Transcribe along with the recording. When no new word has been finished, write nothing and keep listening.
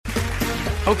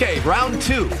Okay, round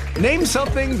two. Name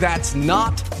something that's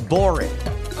not boring.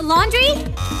 A laundry?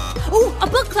 Ooh, a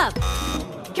book club.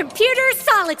 Computer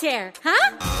solitaire,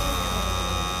 huh?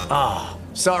 Ah,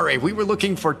 sorry, we were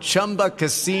looking for Chumba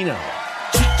Casino.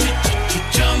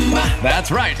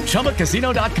 That's right,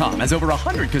 ChumbaCasino.com has over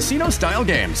 100 casino-style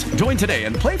games. Join today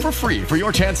and play for free for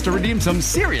your chance to redeem some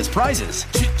serious prizes.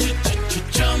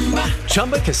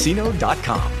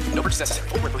 ChumbaCasino.com. No purchase necessary.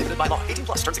 Void where prohibited by law. 18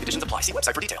 plus. Terms and conditions apply. See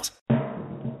website for details.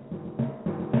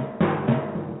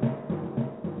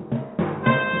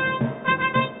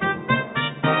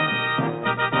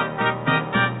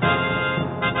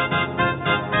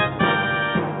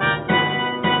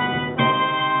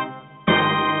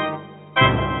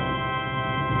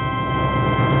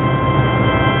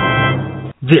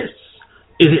 This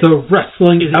is the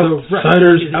Wrestling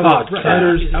Outsiders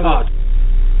Podcast.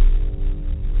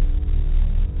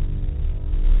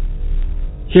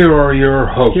 Here are your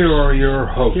hosts.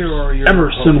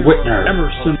 Emerson Whitner.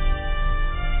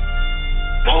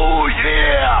 Oh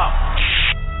yeah!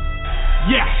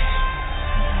 Yes!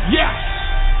 Yes!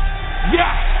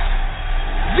 Yes!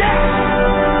 Yes!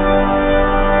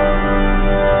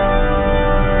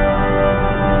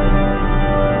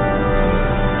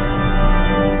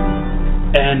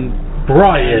 And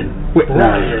Brian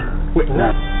Whitner.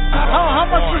 How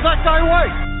much does that guy weigh?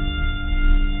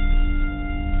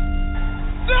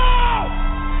 No!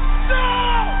 No!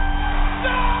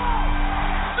 No!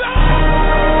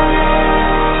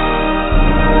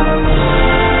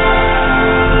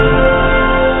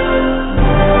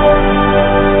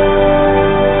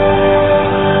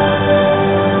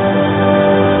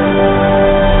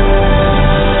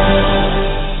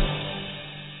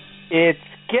 It's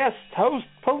Guest Host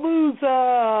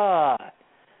Palooza!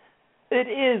 It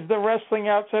is the Wrestling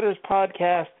Outsiders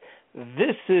Podcast.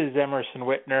 This is Emerson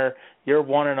Whitner, your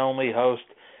one and only host,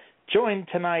 joined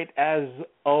tonight, as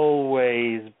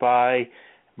always, by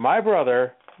my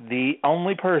brother, the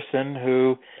only person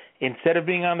who, instead of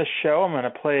being on the show, I'm going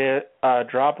to play a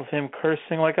drop of him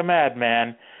cursing like a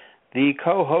madman, the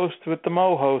co-host with the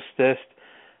mo-hostess,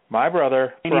 my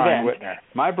brother, Brian Whitner.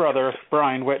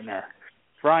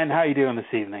 Brian, how you doing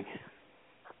this evening?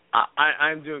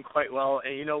 I'm doing quite well,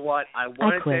 and you know what? I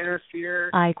wanted to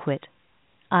interfere. I quit.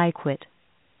 What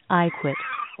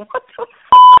the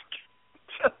fuck?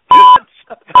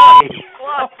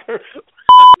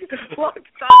 Look,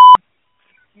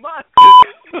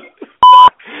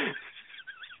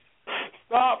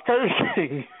 Stop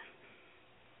cursing.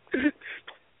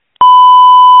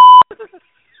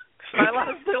 I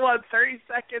lasted 30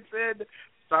 seconds in.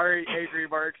 Sorry, Angry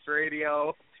Marks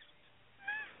Radio.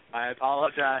 I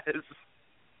apologize.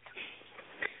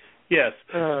 Yes.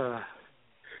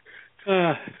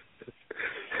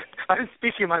 I'm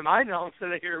speaking my mind, and all of a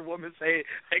sudden I hear a woman say,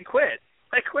 I quit.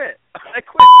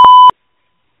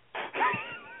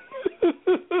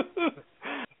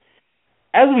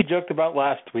 As we joked about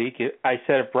last week, I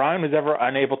said if Brian was ever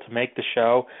unable to make the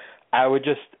show, I would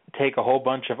just take a whole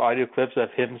bunch of audio clips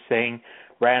of him saying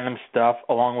random stuff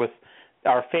along with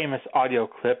our famous audio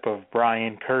clip of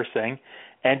Brian cursing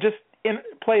and just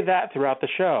play that throughout the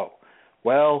show.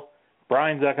 Well,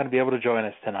 Brian's not going to be able to join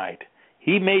us tonight.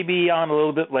 He may be on a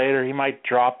little bit later. He might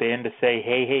drop in to say,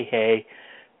 hey,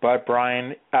 but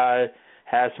Brian has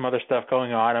some other stuff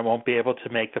going on and won't be able to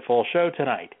make the full show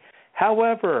tonight.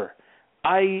 However,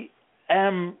 I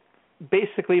am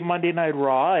basically Monday Night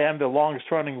Raw. I am the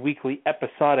longest-running weekly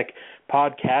episodic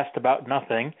podcast about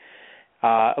nothing,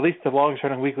 at least the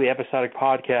longest-running weekly episodic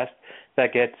podcast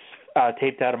that gets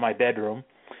taped out of my bedroom.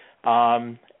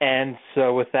 And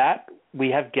so with that, we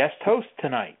have guest hosts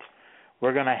tonight.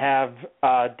 We're going to have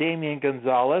Damian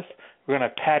Gonzalez. We're going to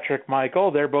have Patrick Michael.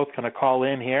 They're both going to call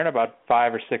in here in about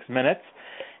 5 or 6 minutes.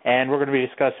 And we're going to be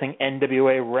discussing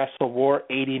NWA WrestleWar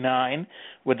 89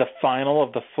 with the final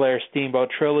of the Flair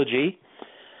Steamboat trilogy.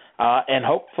 And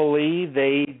hopefully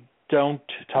they don't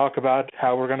talk about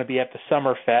how we're going to be at the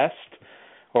Summerfest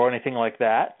or anything like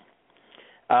that.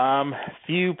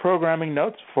 Few programming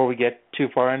notes before we get too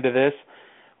far into this.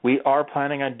 We are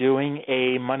planning on doing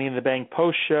a Money in the Bank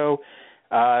post show,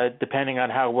 depending on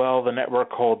how well the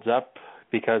network holds up,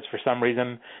 because for some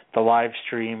reason the live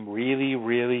stream really,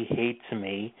 really hates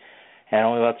me and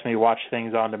only lets me watch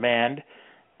things on demand.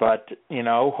 But,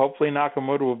 hopefully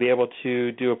Nakamura will be able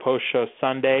to do a post show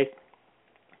Sunday.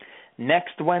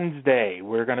 Next Wednesday,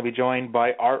 we're going to be joined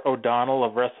by Art O'Donnell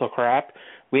of WrestleCrap.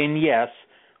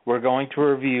 We're going to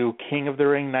review King of the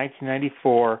Ring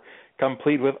 1994,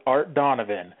 complete with Art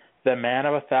Donovan, the man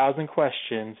of 1,000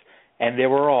 questions, and they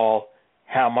were all,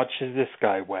 how much does this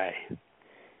guy weigh?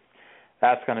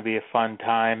 That's going to be a fun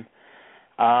time.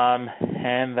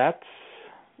 And that's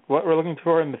what we're looking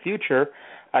for in the future.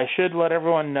 I should let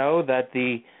everyone know that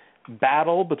the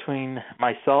battle between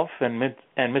myself and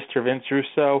Mr. Vince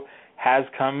Russo has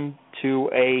come to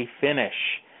a finish.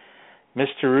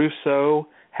 Mr. Russo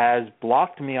has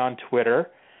blocked me on Twitter.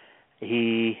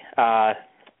 He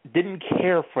didn't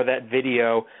care for that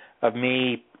video of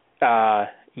me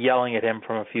yelling at him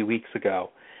from a few weeks ago.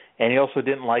 And he also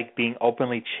didn't like being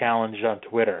openly challenged on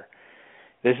Twitter.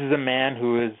 This is a man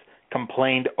who has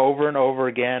complained over and over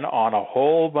again on a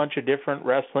whole bunch of different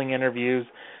wrestling interviews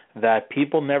that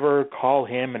people never call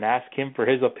him and ask him for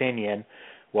his opinion.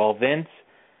 Well, Vince,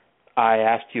 I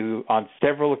asked you on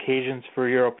several occasions for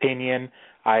your opinion.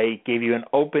 I gave you an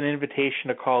open invitation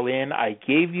to call in. I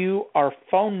gave you our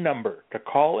phone number to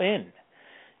call in.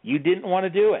 You didn't want to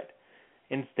do it.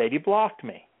 Instead, you blocked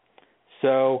me.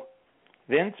 So,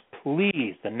 Vince,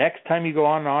 please, the next time you go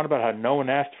on and on about how no one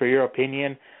asked for your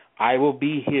opinion, I will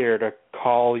be here to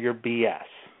call your BS.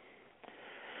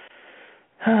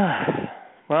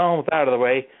 Well, with that out of the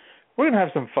way, we're going to have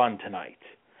some fun tonight.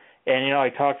 And, I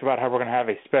talked about how we're going to have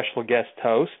a special guest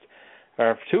host,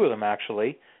 or two of them,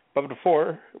 actually. But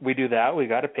before we do that, we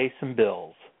got to pay some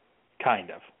bills.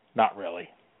 Kind of. Not really.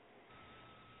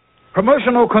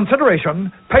 Promotional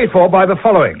consideration paid for by the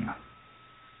following.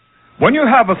 When you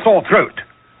have a sore throat,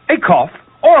 a cough,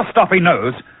 or a stuffy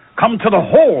nose, come to the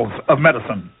halls of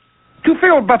medicine. To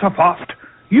feel better fast,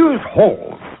 use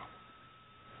halls.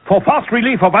 For fast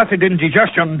relief of acid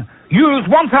indigestion, use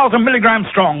 1,000 milligram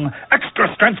strong,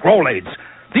 extra-strength Rolaids,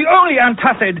 the only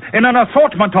antacid in an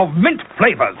assortment of mint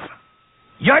flavors.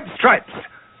 Yipe Stripes,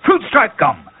 Fruit Stripe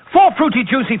Gum, 4 fruity,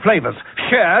 juicy flavors.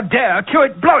 Share, dare, chew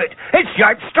it, blow it. It's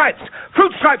Yipe Stripes,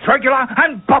 Fruit Stripes Regular,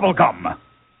 and Bubble Gum.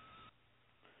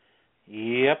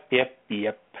 Yep.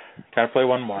 Gotta play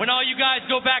one more. When all you guys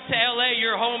go back to L.A.,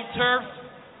 your home turf,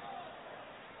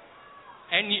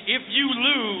 and if you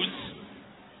lose,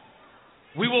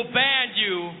 we will ban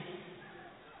you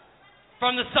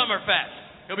from the Summerfest.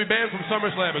 He'll be banned from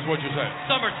SummerSlam is what you're saying.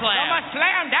 SummerSlam.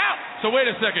 SummerSlammed out! So wait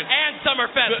a second. And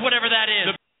Summerfest, whatever that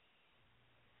is.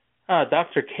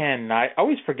 Dr. Ken, I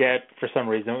always forget for some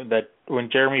reason that when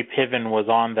Jeremy Piven was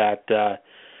on that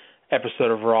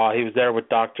episode of Raw, he was there with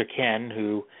Dr. Ken,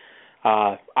 who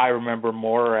I remember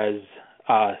more as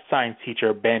science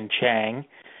teacher Ben Chang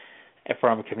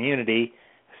from Community.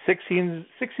 6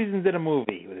 seasons in a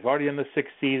movie. We've already done the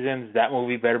 6 seasons. That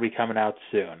movie better be coming out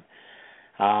soon.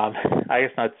 I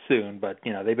guess not soon, but,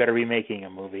 they better be making a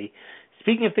movie.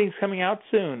 Speaking of things coming out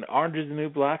soon, Orange is the New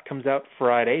Black comes out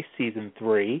Friday, Season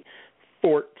 3,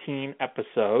 14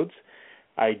 episodes.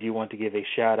 I do want to give a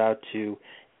shout-out to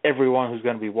everyone who's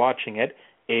going to be watching it,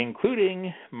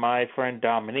 including my friend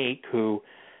Dominique, who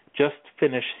just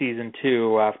finished Season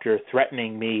 2 after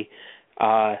threatening me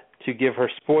to give her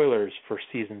spoilers for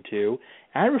Season 2.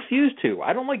 And I refuse to.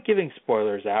 I don't like giving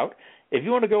spoilers out. If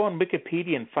you want to go on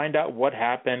Wikipedia and find out what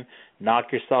happened,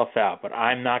 knock yourself out. But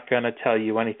I'm not going to tell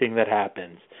you anything that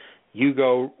happens. You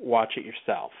go watch it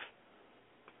yourself.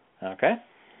 Okay?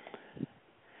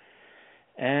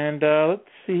 And let's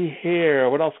see here.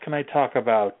 What else can I talk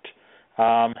about?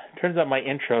 Turns out my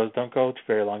intros don't go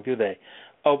very long, do they?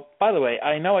 Oh, by the way,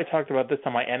 I know I talked about this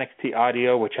on my NXT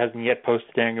audio, which hasn't yet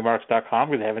posted to angrymarks.com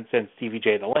because I haven't sent Stevie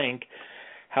J the link.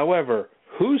 However,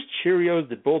 whose Cheerios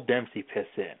did Bull Dempsey piss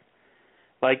in?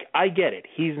 Like, I get it.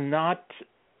 He's not,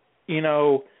 he's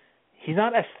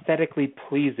not aesthetically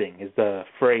pleasing is the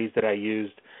phrase that I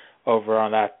used over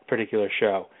on that particular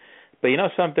show. But you know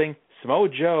something? Samoa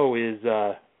Joe is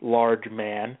a large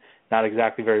man, not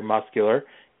exactly very muscular.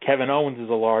 Kevin Owens is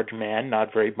a large man,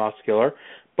 not very muscular.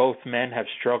 Both men have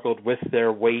struggled with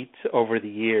their weight over the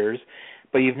years,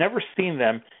 but you've never seen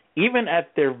them, even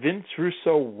at their Vince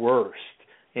Russo worst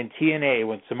in TNA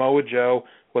when Samoa Joe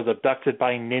was abducted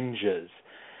by ninjas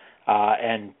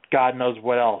and God knows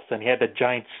what else, and he had the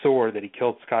giant sword that he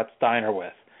killed Scott Steiner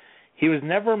with. He was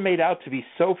never made out to be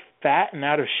so fat and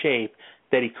out of shape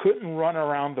that he couldn't run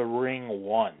around the ring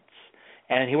once.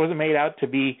 And he wasn't made out to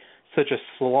be such a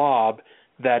slob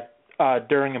that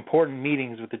during important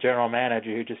meetings with the general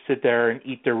manager, he'd just sit there and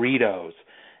eat Doritos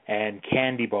and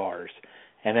candy bars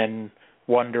and then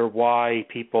wonder why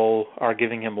people are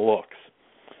giving him looks.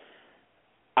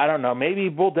 I don't know. Maybe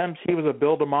Bull Dempsey was a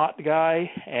Bill DeMott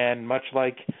guy, and much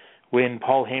like when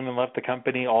Paul Heyman left the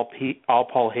company, all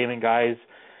Paul Heyman guys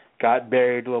got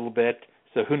buried a little bit.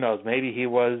 So who knows? Maybe he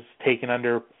was taken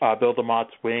under Bill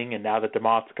DeMott's wing, and now that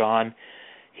DeMott's gone,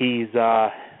 he's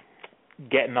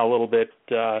getting a little bit.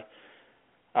 He's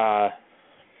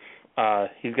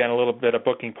getting a little bit of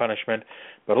booking punishment.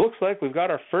 But it looks like we've got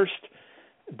our first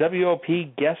WOP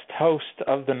guest host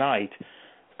of the night.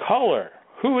 caller.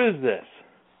 Who is this?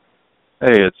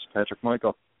 Hey, it's Patrick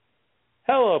Michael.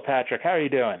 Hello, Patrick. How are you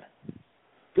doing?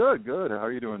 Good. How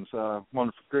are you doing? It's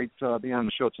wonderful. Great to be on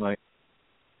the show tonight.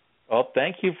 Well,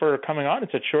 thank you for coming on.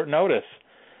 It's at short notice.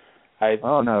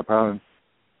 Oh, not a problem.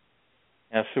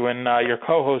 Yeah, so when your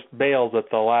co-host bails at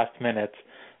the last minute,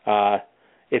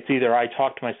 it's either I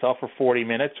talk to myself for 40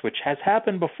 minutes, which has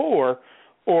happened before,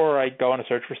 or I go on a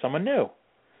search for someone new.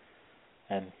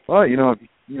 And well,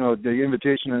 the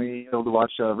invitation to me to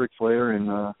watch Ric Flair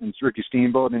and Ricky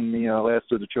Steamboat in the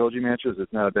last of the trilogy matches is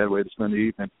not a bad way to spend the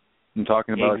evening. And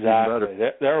talking about exactly. it even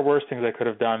better. There are worse things I could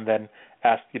have done than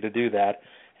ask you to do that.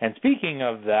 And speaking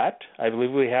of that, I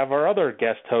believe we have our other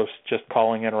guest host just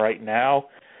calling in right now.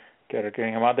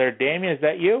 Getting him out there. Damien, is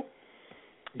that you?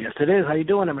 Yes, it is. How you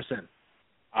doing, Emerson?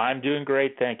 I'm doing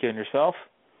great, thank you. And yourself?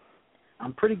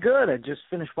 I'm pretty good. I just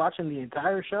finished watching the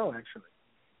entire show, actually.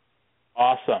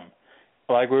 Awesome.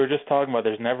 Like we were just talking about,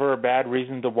 there's never a bad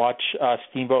reason to watch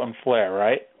Steamboat and Flair,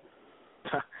 right?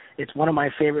 It's one of my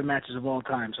favorite matches of all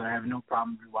time, so I have no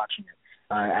problem rewatching it.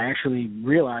 I actually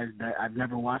realized that I've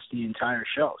never watched the entire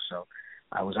show, so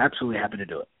I was absolutely happy to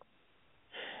do it.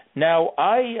 Now,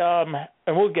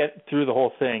 and we'll get through the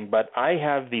whole thing, but I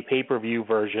have the pay-per-view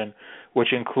version,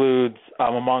 which includes,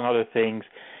 among other things,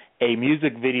 a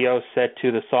music video set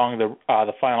to the song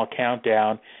The Final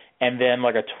Countdown, and then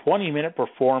like a 20-minute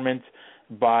performance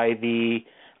by the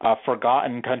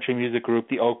forgotten country music group,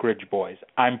 the Oak Ridge Boys.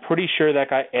 I'm pretty sure that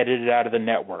got edited out of the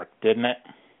network, didn't it?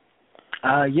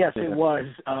 Yes, it was.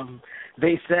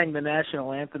 They sang the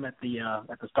national anthem at the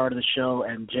start of the show,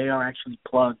 and JR actually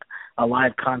plugged a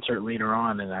live concert later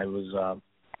on, and it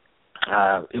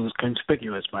was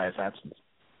conspicuous by its absence.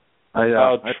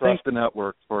 I thank the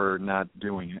network for not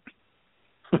doing it.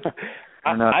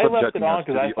 I left it on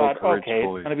because I thought, okay,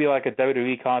 it's going to be like a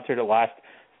WWE concert. It lasts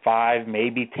 5,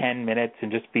 maybe 10 minutes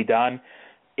and just be done.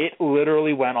 It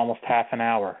literally went almost half an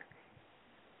hour.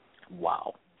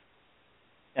 Wow.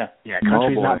 Yeah,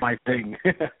 country's not my thing,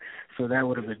 so that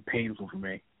would have been painful for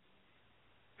me.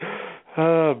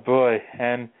 Oh, boy.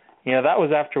 And, that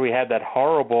was after we had that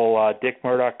horrible Dick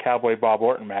Murdoch, Cowboy Bob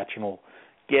Orton match, and we'll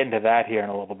get into that here in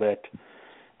a little bit.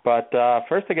 But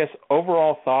first, I guess,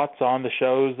 overall thoughts on the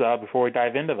shows before we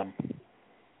dive into them.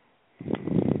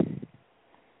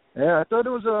 Yeah, I thought it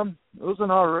was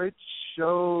an all right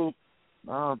show.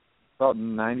 About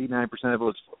 99% of it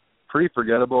was pretty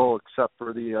forgettable, except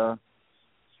for the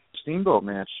Steamboat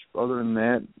match. Other than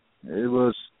that, it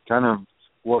was kind of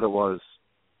what it was.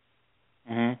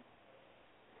 Mm-hmm.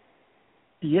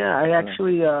 Yeah, I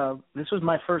actually this was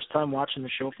my first time watching the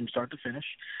show from start to finish.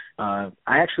 I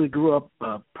actually grew up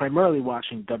primarily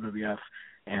watching WWF,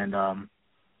 and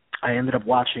I ended up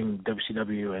watching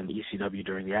WCW and ECW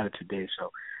during the Attitude Days.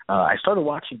 So I started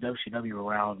watching WCW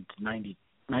around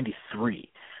 93.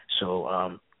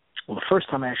 So the first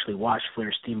time I actually watched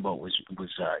Flair Steamboat was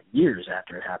years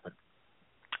after it happened.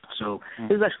 So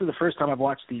this is actually the first time I've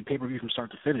watched the pay-per-view from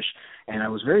start to finish, and I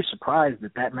was very surprised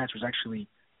that match was actually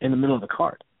in the middle of the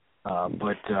card.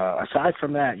 But aside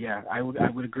from that, yeah, I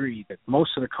would agree that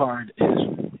most of the card is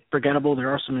forgettable. There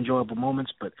are some enjoyable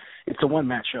moments, but it's a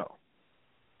one-match show.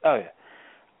 Oh yeah,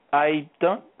 I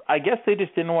guess they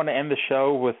just didn't want to end the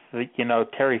show with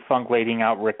Terry Funk leading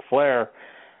out Ric Flair.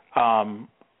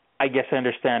 I guess I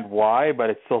understand why, but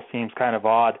it still seems kind of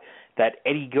odd that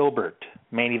Eddie Gilbert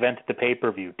main evented the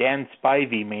pay-per-view, Dan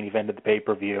Spivey main evented the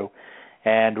pay-per-view,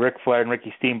 and Ric Flair and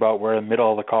Ricky Steamboat were in the middle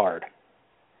of the card.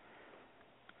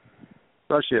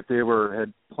 Especially if they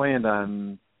had planned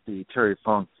on the Terry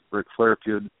Funk Ric Flair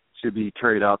feud to be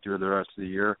carried out through the rest of the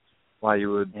year, why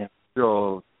you would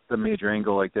throw the major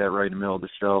angle like that right in the middle of the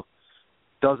show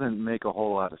doesn't make a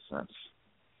whole lot of sense.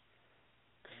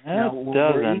 It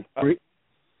doesn't.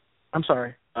 I'm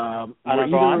sorry. Were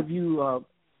either of you?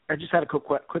 I just had a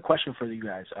quick question for you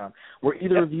guys. Were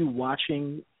either of you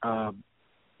watching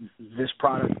this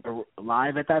product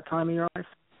live at that time in your life?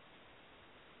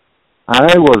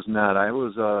 I was not.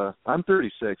 I'm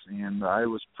 36, and I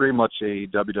was pretty much a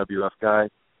WWF guy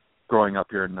growing up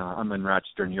here. I'm in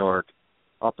Rochester, New York,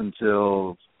 up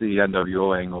until the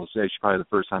NWO angle. It's actually probably the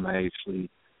first time I actually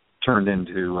turned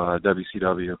into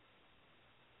WCW.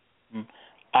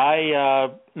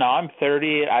 I'm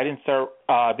 30. I didn't start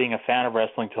being a fan of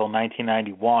wrestling until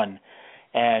 1991,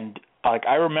 and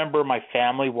I remember my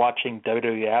family watching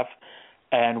WWF,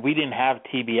 and we didn't have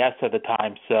TBS at the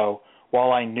time, so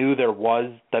while I knew there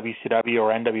was WCW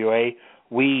or NWA,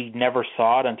 we never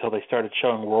saw it until they started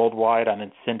showing worldwide on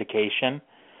its syndication.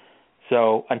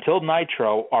 So until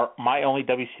Nitro, my only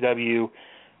WCW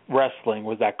wrestling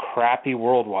was that crappy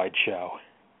worldwide show.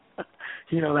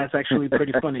 That's actually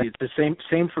pretty funny. It's the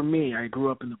same for me. I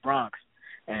grew up in the Bronx,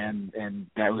 and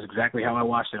that was exactly how I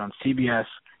watched it on CBS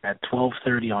at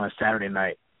 12:30 on a Saturday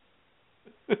night.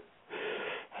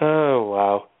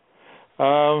 Oh,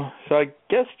 wow. So I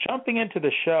guess jumping into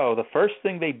the show, the first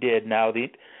thing they did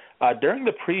during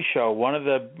the pre-show, one of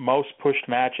the most pushed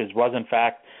matches was, in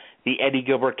fact, the Eddie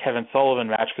Gilbert-Kevin Sullivan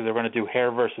match because they were going to do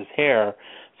hair versus hair.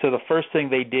 So the first thing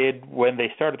they did when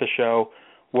they started the show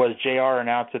was JR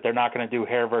announced that they're not going to do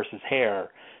hair versus hair.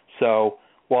 So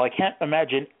while I can't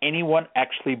imagine anyone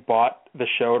actually bought the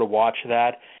show to watch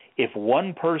that, if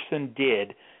one person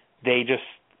did, they just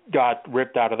got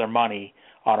ripped out of their money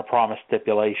on a promise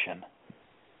stipulation.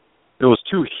 It was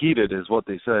too heated is what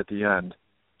they said at the end.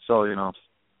 So, you don't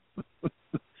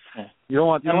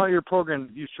want your program,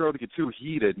 you show to get too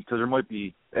heated because there might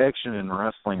be action and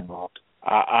wrestling involved.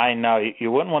 I know.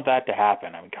 You wouldn't want that to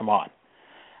happen. I mean, come on.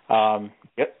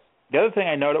 The other thing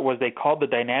I noted was they called the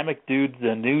Dynamic Dudes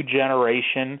the New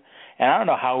Generation, and I don't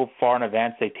know how far in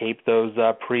advance they taped those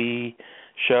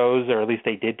pre-shows, or at least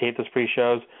they did tape those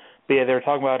pre-shows. But yeah, they were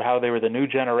talking about how they were the new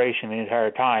generation the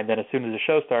entire time. Then as soon as the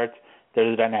show starts,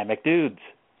 they're the Dynamic Dudes.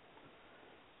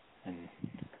 And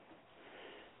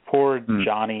poor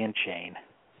Johnny and Shane.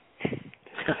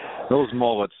 Those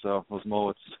mullets, though.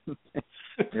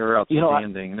 They were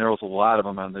outstanding. There was a lot of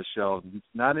them on this show.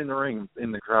 Not in the ring,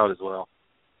 in the crowd as well.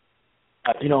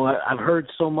 I've heard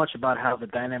so much about how the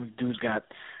Dynamic Dudes got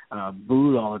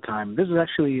booed all the time. This is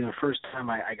actually the first time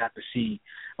I got to see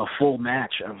a full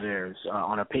match of theirs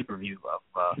on a pay-per-view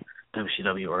of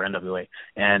WCW or NWA,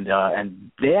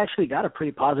 and they actually got a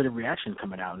pretty positive reaction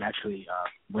coming out and actually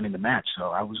winning the match. So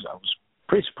I was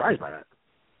pretty surprised by that.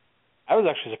 I was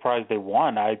actually surprised they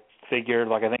won. I figured,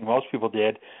 like I think most people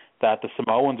did, that the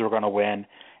Samoans were going to win,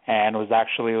 and was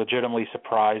actually legitimately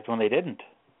surprised when they didn't.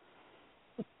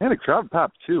 And the crowd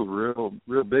popped too,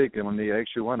 real big. And when they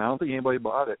actually won, I don't think anybody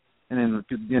bought it. And then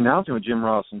the announcement with Jim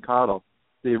Ross and Cottle,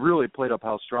 they really played up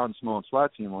how strong Samoan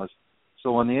SWAT team was.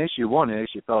 So when they actually won, it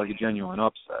actually felt like a genuine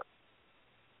upset.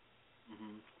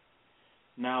 Mm-hmm.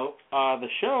 Now, the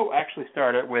show actually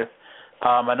started with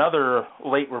another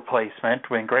late replacement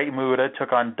when Great Muta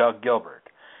took on Doug Gilbert.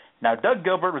 Now, Doug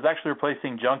Gilbert was actually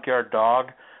replacing Junkyard Dog,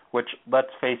 which, let's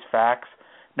face facts,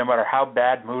 no matter how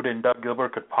bad Muta and Doug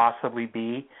Gilbert could possibly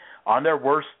be, on their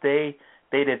worst day,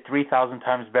 they did 3,000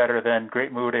 times better than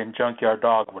Great Muta and Junkyard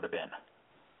Dog would have been.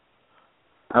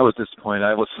 I was disappointed.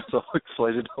 I was so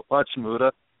excited to watch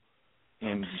Muta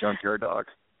and Junkyard Dog.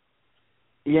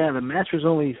 Yeah, the match was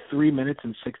only 3 minutes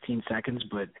and 16 seconds,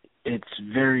 but it's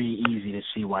very easy to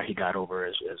see why he got over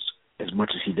as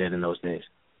much as he did in those days.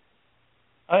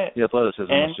 The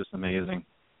athleticism was just amazing.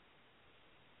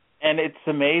 And it's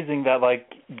amazing that,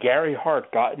 Gary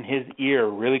Hart got in his ear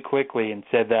really quickly and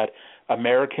said that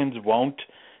Americans won't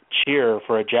cheer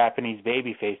for a Japanese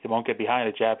babyface. They won't get behind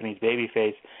a Japanese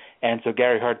babyface. And so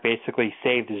Gary Hart basically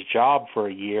saved his job for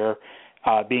a year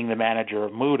being the manager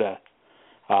of Muta.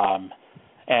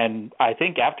 And I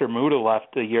think after Muta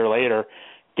left a year later,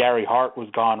 Gary Hart was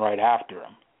gone right after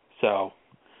him. So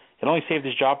it only saved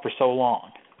his job for so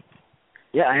long.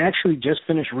 Yeah, I actually just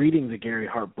finished reading the Gary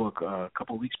Hart book a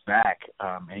couple of weeks back,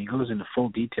 and he goes into full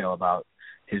detail about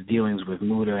his dealings with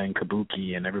Muta and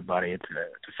Kabuki and everybody. It's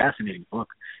a fascinating book.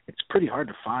 It's pretty hard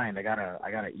to find. I got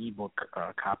an ebook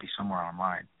copy somewhere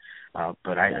online,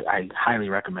 but I highly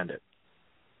recommend it.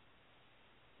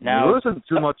 Now, it wasn't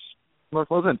too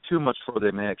much for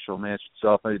the actual match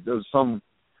itself. There was some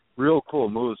real cool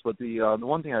moves, but the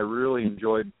one thing I really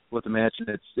enjoyed with the match, and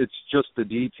it's just the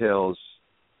details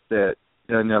that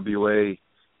NWA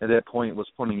at that point was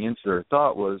putting into their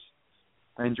thought, was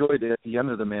I enjoyed at the end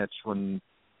of the match when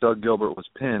Doug Gilbert was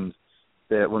pinned,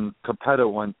 that when Capetta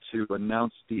went to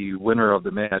announce the winner of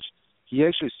the match, he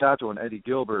actually stopped when Eddie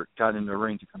Gilbert got in the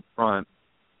ring to confront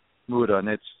Muta, and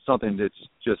it's something that's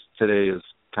just today is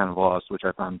kind of lost, which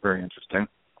I found very interesting.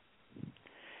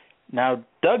 Now,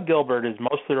 Doug Gilbert is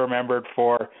mostly remembered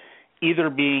for either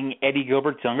being Eddie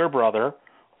Gilbert's younger brother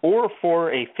or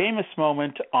for a famous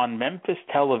moment on Memphis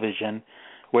television,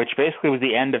 which basically was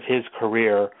the end of his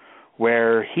career,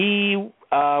 where he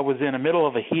was in the middle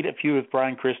of a heated feud with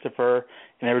Brian Christopher,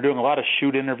 and they were doing a lot of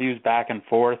shoot interviews back and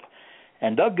forth.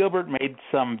 And Doug Gilbert made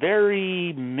some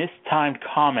very mistimed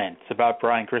comments about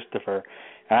Brian Christopher.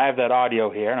 And I have that audio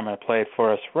here, and I'm going to play it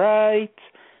for us right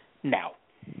now.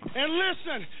 And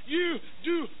listen, you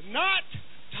do not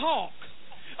talk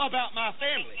about my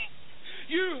family.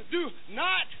 You do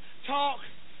not talk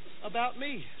about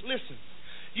me. Listen,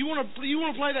 you want to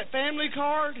play that family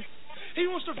card? He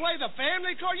wants to play the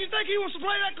family card. You think he wants to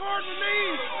play that card with me?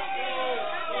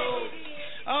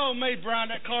 Oh, made Brian,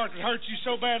 that car could hurt you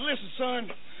so bad. Listen, son,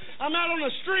 I'm out on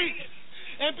the street,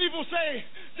 and people say,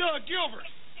 Doug Gilbert,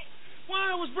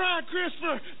 why was Brian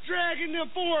Christopher dragging them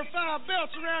 4 or 5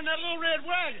 belts around that little red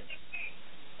wagon?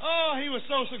 Oh, he was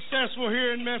so successful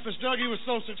here in Memphis, Doug. He was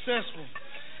so successful.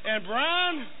 And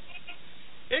Brian,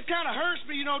 it kind of hurts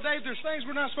me, Dave, there's things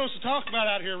we're not supposed to talk about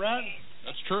out here, right?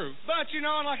 That's true. But,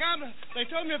 they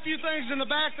told me a few things in the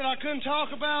back that I couldn't talk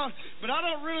about, but I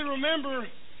don't really remember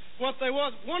what they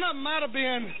was. One of them might have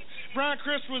been Brian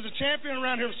Christopher was a champion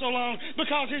around here for so long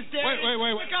because his daddy,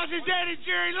 Wait. Because his daddy,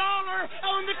 Jerry Lawler,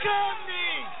 owned the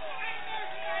company.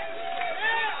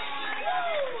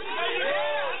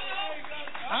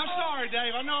 I'm sorry,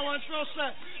 Dave. I know I wasn't supposed to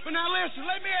say. But now listen,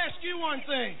 let me ask you one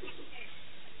thing.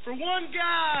 For one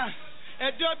guy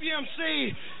at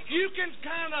WMC, you can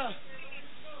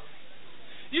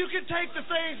take the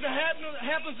things that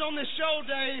happens on this show,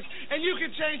 Dave, and you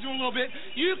can change them a little bit.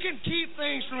 You can keep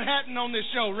things from happening on this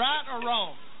show, right or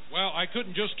wrong? Well, I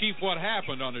couldn't just keep what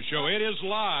happened on the show. It is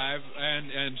live,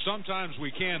 and sometimes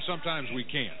we can, sometimes we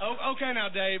can't. Oh, okay now,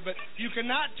 Dave, but you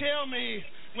cannot tell me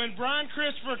when Brian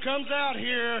Christopher comes out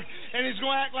here and he's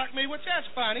going to act like me, which that's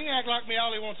fine. He can act like me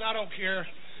all he wants. I don't care.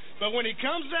 But when he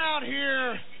comes out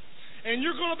here and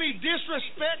you're going to be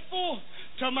disrespectful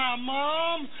to my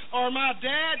mom or my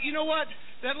dad, you know what?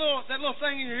 That little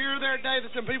thing in your ear there, Dave,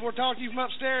 that some people were talking to you from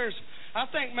upstairs, I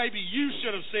think maybe you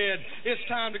should have said it's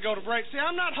time to go to break. See,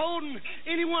 I'm not holding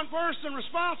any one person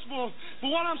responsible,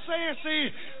 but what I'm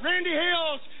saying, Randy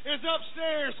Hills is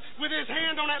upstairs with his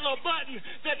hand on that little button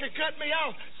that could cut me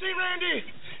off. See, Randy,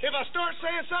 if I start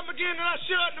saying something again that I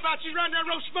shouldn't about you running that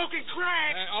road smoking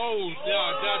crack.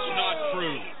 That's not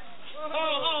true.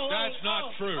 That's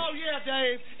not true. Oh, yeah,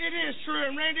 Dave, it is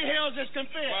true, and Randy Hills has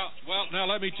confessed. Well, now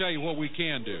let me tell you what we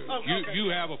can do. Okay.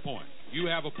 You have a point. You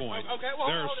have a point. Okay,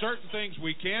 well, there are certain things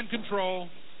we can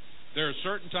control. There are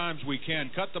certain times we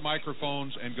can cut the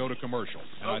microphones and go to commercial.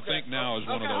 And I think now is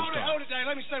one of those times. Hold it, Dave.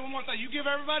 Let me say one more thing. You give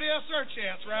everybody else their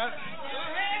chance, right?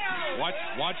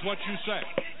 Watch what you say.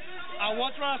 I'll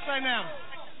watch what I say now.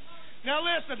 Now,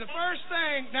 listen, the first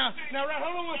thing... Now, right,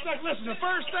 hold on one second. Listen, the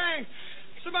first thing...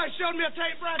 Somebody showed me a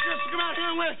tape Brian Christopher come out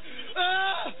here and went,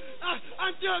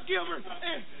 I'm Doug Gilbert,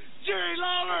 and Jerry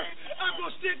Lawler, I'm going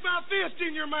to stick my fist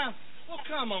in your mouth. Well,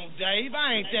 come on, Dave.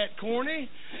 I ain't that corny.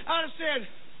 I just said,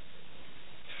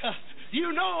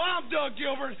 you know I'm Doug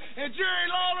Gilbert, and Jerry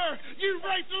Lawler, you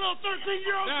raped a little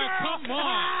 13-year-old girl. Now, come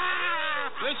on.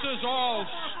 This is all...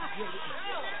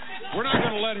 We're not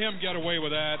going to let him get away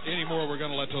with that anymore. We're going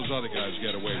to let those other guys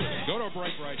get away with it. Go to a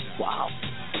break right now. Wow.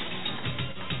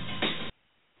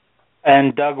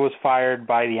 And Doug was fired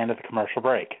by the end of the commercial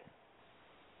break.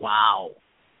 Wow.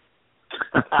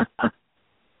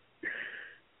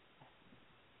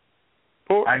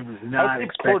 I was not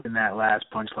expecting that last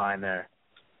punchline there.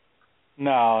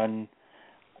 No, and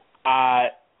I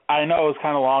know it was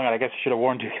kind of long, and I guess I should have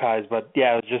warned you guys, but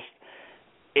yeah,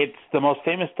 it's the most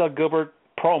famous Doug Gilbert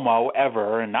promo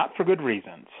ever, and not for good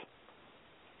reasons.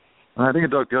 I think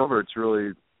Doug Gilbert's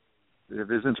really,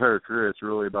 his entire career, it's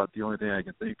really about the only thing I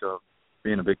can think of,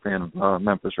 being a big fan of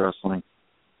Memphis wrestling.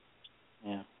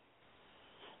 Yeah.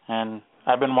 And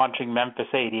I've been watching Memphis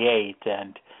 88,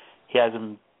 and he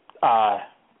hasn't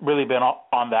really been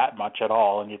on that much at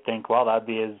all, and you'd think, well, that'd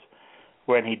be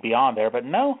when he'd be on there, but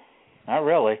no, not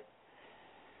really.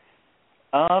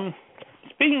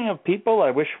 Speaking of people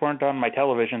I wish weren't on my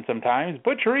television sometimes,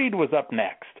 Butch Reed was up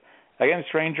next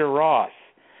against Ranger Ross.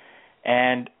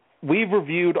 And we've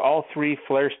reviewed all 3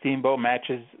 Flair Steamboat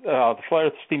matches, the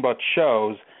Flair Steamboat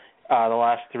shows the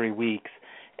last 3 weeks.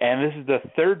 And this is the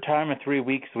 3rd time in 3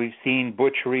 weeks we've seen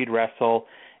Butch Reed wrestle,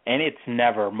 and it's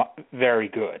never very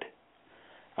good.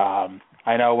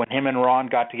 I know when him and Ron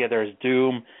got together as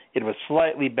Doom, it was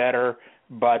slightly better,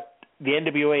 but the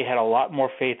NWA had a lot more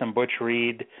faith in Butch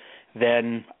Reed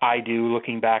than I do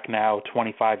looking back now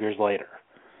 25 years later.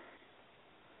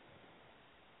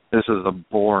 This is a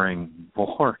boring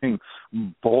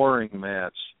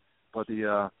match. But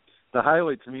the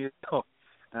highlight to me, and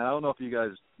I don't know if you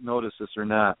guys noticed this or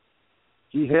not,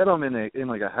 he hit him in a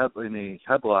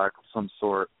headlock of some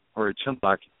sort, or a chin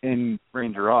lock in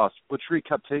Ranger Ross. Butch Reed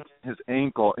kept taking his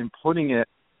ankle and putting it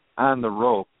on the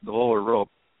rope, the lower rope,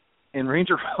 and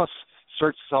Ranger Ross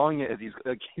starts sawing it as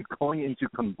he's going into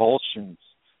convulsions,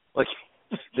 like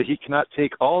that he cannot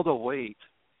take all the weight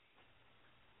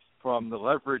from the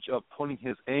leverage of putting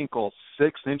his ankle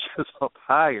 6 inches up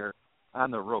higher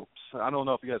on the ropes. I don't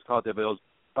know if you guys caught that, but it was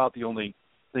about the only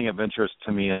thing of interest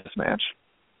to me in this match.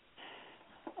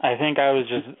 I think I was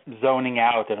just zoning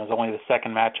out, and it was only the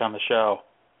second match on the show.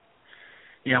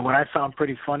 Yeah, what I found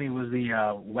pretty funny was the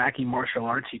wacky martial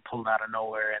arts he pulled out of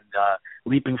nowhere and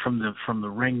leaping from the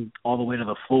ring all the way to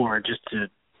the floor just to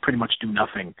pretty much do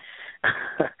nothing.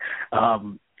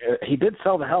 He did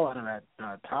sell the hell out of that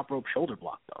top rope shoulder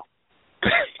block, though.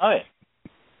 Oh,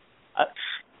 yeah.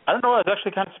 I don't know. I was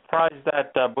actually kind of surprised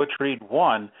that Butch Reed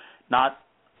won. Not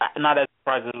as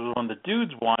surprised as when the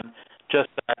dudes won. Just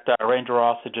that Ranger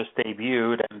Ross had just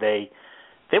debuted, and they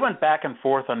went back and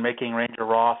forth on making Ranger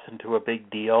Ross into a big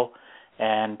deal.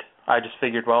 And I just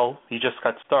figured, well, he just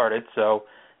got started, so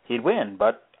he'd win.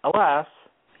 But alas,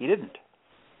 he didn't.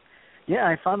 Yeah,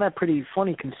 I found that pretty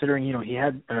funny considering, he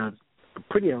had a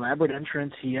pretty elaborate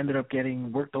entrance. He ended up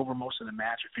getting worked over most of the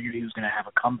match. I figured he was going to have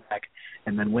a comeback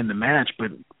and then win the match,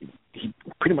 but he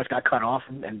pretty much got cut off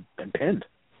and pinned.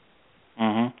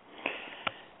 Mm-hmm.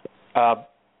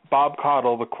 Bob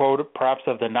Caudle, the quote perhaps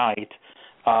of the night,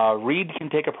 Reed can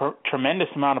take a tremendous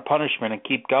amount of punishment and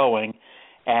keep going,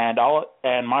 and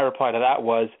my reply to that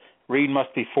was, Reed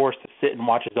must be forced to sit and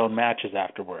watch his own matches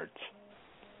afterwards.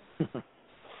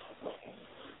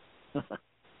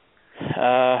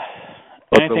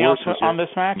 Anything else on this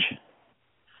match?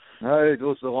 It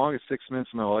was the longest 6 minutes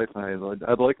of my life.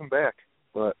 I'd like him back,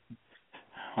 but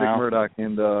Dick Murdoch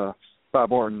and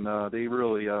Bob Orton, they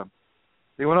really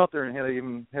they went out there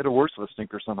and had a worse of a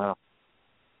stinker somehow.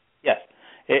 Yes,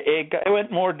 it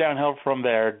went more downhill from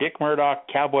there. Dick Murdoch,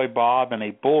 Cowboy Bob, and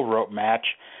a bull rope match.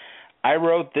 I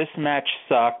wrote this match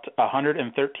sucked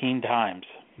 113 times.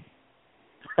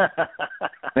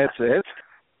 That's it?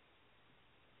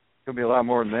 Could be a lot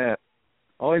more than that.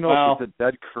 All I know is the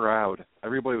dead crowd.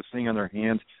 Everybody was sitting on their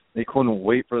hands. They couldn't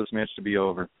wait for this match to be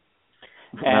over.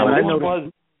 And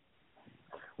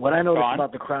what I noticed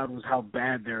about the crowd was how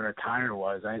bad their attire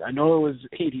was. I know it was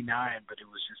 89, but it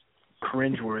was just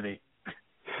cringeworthy.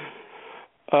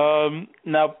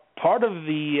 Now, part of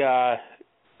the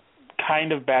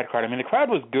kind of bad crowd, the crowd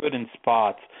was good in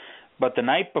spots, but the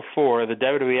night before, the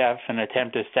WWF, in an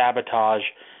attempt to sabotage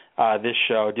this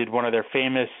show, did one of their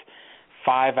famous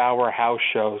 5-hour house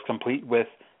shows, complete with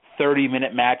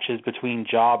 30-minute matches between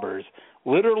jobbers,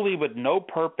 literally with no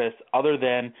purpose other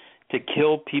than to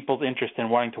kill people's interest in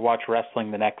wanting to watch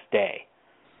wrestling the next day.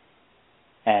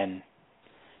 And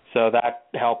so that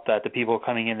helped that the people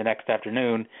coming in the next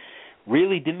afternoon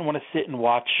really didn't want to sit and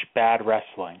watch bad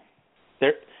wrestling.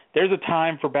 There's a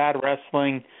time for bad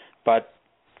wrestling, but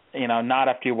not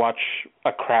after you watch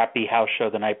a crappy house show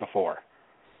the night before.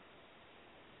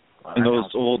 And those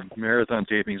old marathon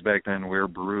tapings back then were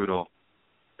brutal.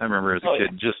 I remember as a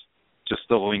kid, just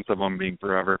the length of them being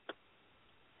forever.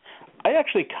 I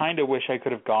actually kind of wish I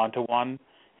could have gone to one,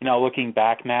 looking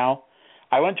back now.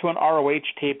 I went to an ROH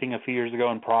taping a few years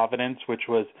ago in Providence, which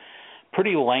was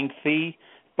pretty lengthy,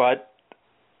 but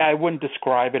I wouldn't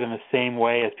describe it in the same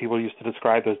way as people used to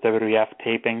describe those WWF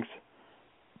tapings.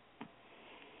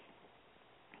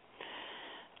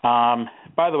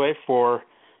 By the way, for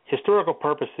historical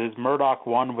purposes, Murdoch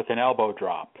won with an elbow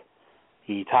drop.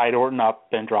 He tied Orton up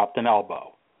and dropped an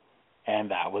elbow, and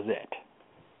that was it.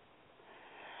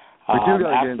 We do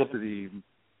got to get into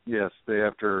the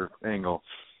after angle.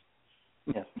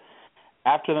 Yes.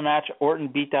 After the match, Orton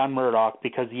beat down Murdoch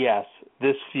because, yes,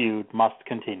 this feud must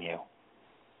continue.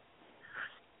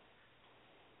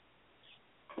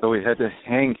 So we had to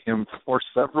hang him for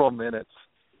several minutes,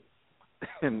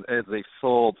 and as they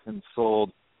sold,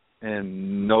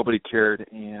 and nobody cared,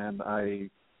 and I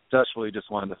desperately just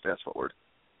wanted to fast forward.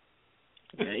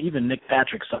 Yeah, even Nick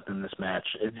Patrick sucked in this match.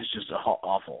 It was just an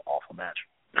awful, awful match.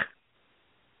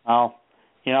 Well,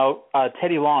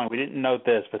 Teddy Long, we didn't note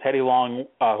this, but Teddy Long,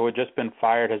 who had just been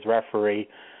fired as referee,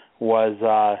 was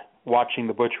watching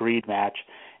the Butch Reed match,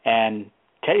 and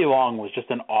Teddy Long was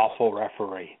just an awful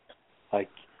referee.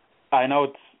 I know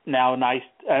it's now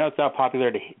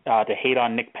popular to hate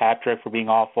on Nick Patrick for being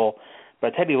awful,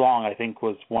 but Teddy Long, I think,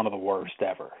 was one of the worst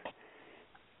ever.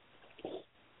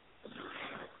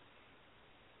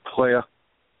 Playa.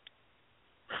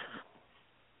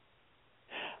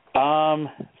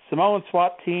 Samoan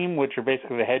SWAT team, which are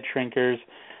basically the head shrinkers,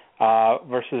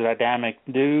 versus the Dynamic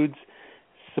Dudes.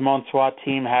 Samoan SWAT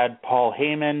team had Paul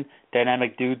Heyman.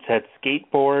 Dynamic Dudes had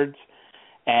skateboards.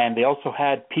 And they also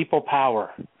had people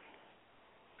power.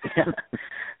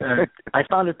 I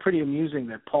found it pretty amusing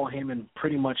that Paul Heyman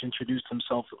pretty much introduced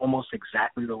himself almost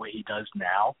exactly the way he does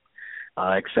now,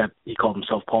 except he called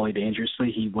himself Paulie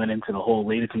Dangerously. He went into the whole,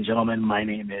 ladies and gentlemen, my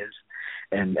name is,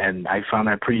 and I found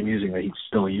that pretty amusing that he's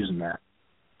still using that.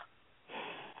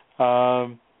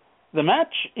 The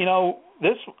match,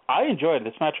 I enjoyed it.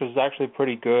 This match was actually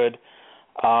pretty good.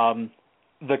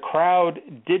 The crowd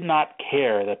did not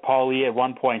care that Paulie at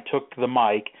one point took the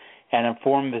mic and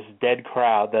informed this dead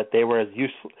crowd that they were as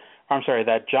useless. I'm sorry,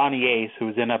 that Johnny Ace, who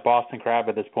was in a Boston crowd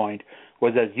at this point,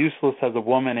 was as useless as a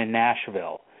woman in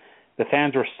Nashville. The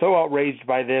fans were so outraged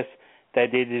by this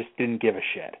that they just didn't give a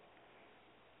shit.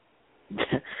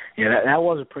 Yeah, that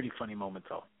was a pretty funny moment,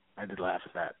 though. I did laugh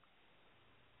at that.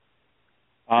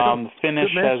 The finish,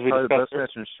 as we discussed, the best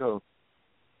match in the show.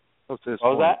 Up to this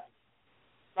what was point. that?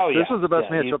 Oh yeah, this was the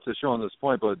best match up to the show on this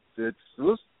point, but it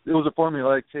was a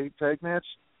formulaic tag match,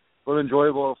 but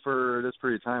enjoyable for this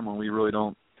period of time when we really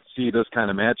don't see this kind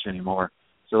of match anymore.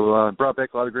 So it brought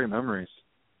back a lot of great memories.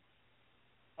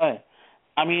 Right.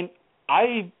 I mean,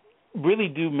 I really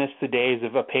do miss the days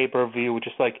of a pay-per-view with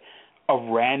just like a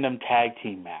random tag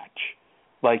team match.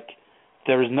 Like,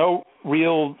 there was no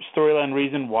real storyline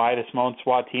reason why the Samoan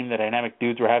SWAT team, the Dynamic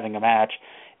Dudes, were having a match,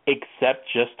 except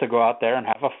just to go out there and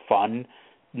have a fun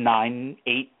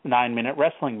 9-minute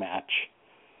wrestling match.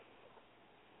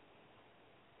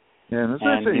 Yeah, and that's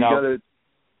what I say. You got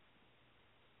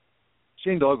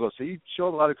Shane Douglas. He showed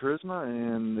a lot of charisma,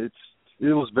 and it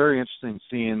was very interesting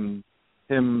seeing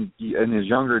him in his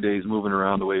younger days moving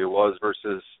around the way he was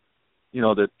versus,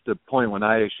 the point when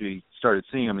I actually started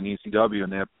seeing him in ECW,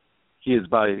 and that his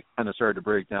body kind of started to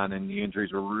break down, and the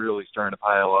injuries were really starting to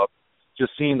pile up.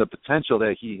 Just seeing the potential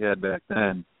that he had back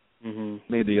then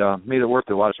made it worth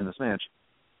it watching this match.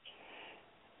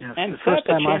 Yeah, and the first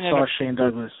time I saw Shane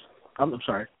Douglas, I'm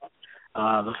sorry.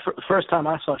 The first time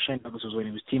I saw Shane Douglas was when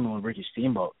he was teaming with Ricky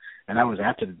Steamboat, and that was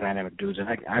after the Dynamic Dudes, and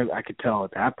I could tell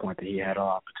at that point that he had a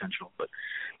lot of potential. But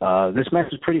this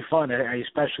match was pretty fun. I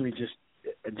especially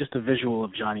just a visual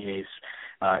of Johnny Ace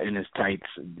in his tights,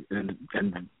 and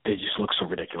they just look so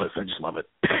ridiculous. I just love it.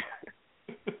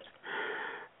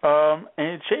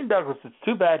 And Shane Douglas, it's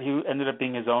too bad he ended up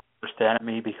being his own worst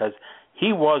enemy because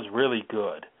he was really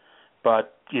good,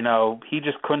 but he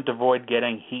just couldn't avoid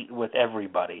getting heat with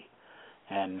everybody.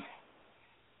 And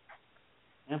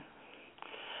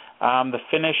the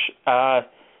finish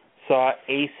saw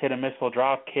Ace hit a missile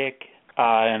drop kick,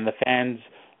 and the fans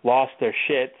lost their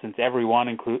shit since everyone,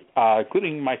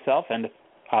 including myself and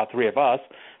three of us,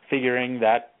 figuring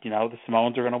that the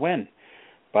Samoans are going to win.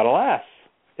 But alas,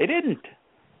 they didn't.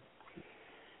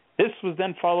 This was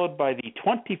then followed by the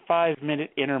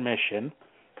 25-minute intermission.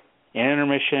 An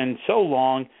intermission so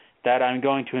long that I'm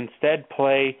going to instead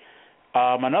play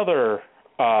another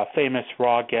famous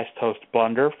Raw guest host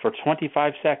blunder for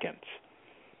 25 seconds.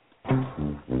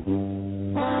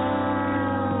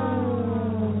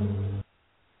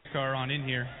 Car on in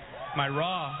here. My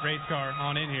Raw race car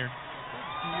on in here.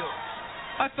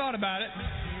 I thought about it.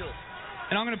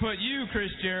 And I'm going to put you, Chris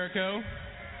Jericho,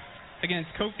 against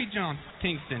Kofi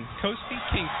Kingston. Kofi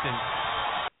Kingston.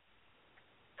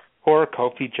 Or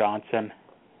Kofi Johnson.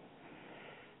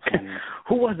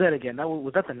 Who was that again?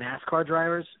 Was that the NASCAR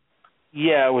drivers?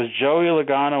 Yeah, it was Joey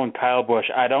Logano and Kyle Busch.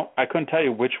 I couldn't tell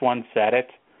you which one said it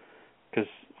because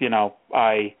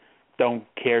I don't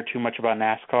care too much about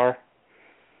NASCAR.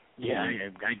 Yeah,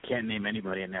 I can't name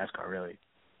anybody in NASCAR really.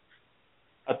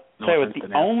 I'll tell you what,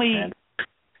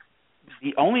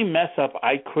 the only mess up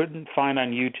I couldn't find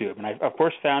on YouTube, and I of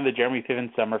course found the Jeremy Piven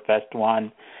Summerfest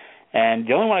one, and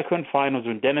the only one I couldn't find was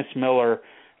when Dennis Miller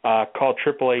called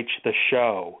Triple H the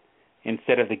show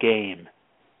instead of the game,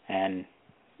 and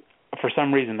for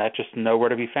some reason that's just nowhere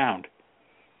to be found.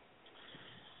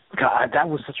 God, that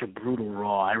was such a brutal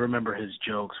Raw. I remember his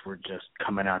jokes were just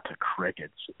coming out to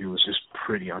crickets. It was just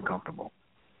pretty uncomfortable.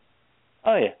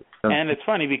 Oh yeah, and it's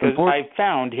funny because I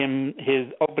found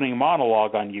his opening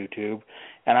monologue on YouTube,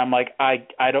 and I'm like, I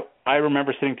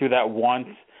remember sitting through that once.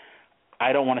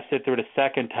 I don't want to sit through it a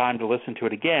second time to listen to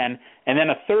it again, and then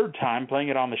a third time playing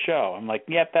it on the show. I'm like,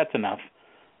 yep, that's enough.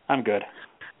 I'm good.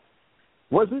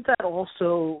 Wasn't that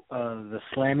also the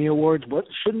Slammy Awards?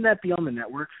 Shouldn't that be on the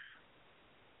network?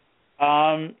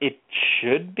 It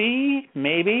should be,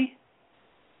 maybe.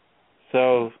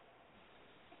 So,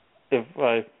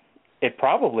 it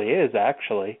probably is,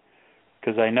 actually,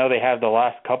 because I know they have the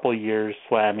last couple years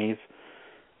Slammies,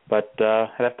 but I'd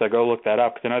have to go look that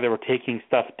up, because I know they were taking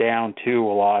stuff down, too,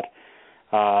 a lot.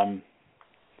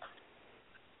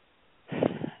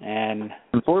 And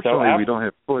unfortunately, we don't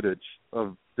have footage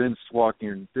of Vince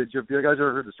walking. Did you guys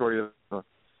ever heard the story of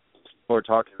or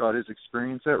talking about his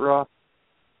experience at Raw?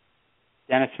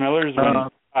 Dennis Miller's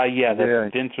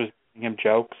Vince was giving him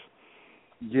jokes.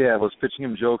 Yeah, was pitching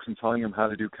him jokes and telling him how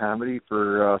to do comedy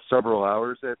for several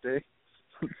hours that day.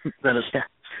 Then it's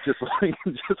just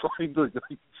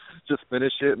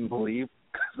finish it and leave.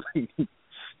 I've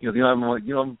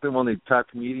been one of the top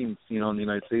comedians, in the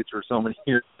United States for so many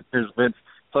years. There's Vince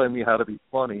telling me how to be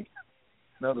funny,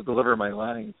 not to deliver my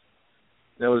lines.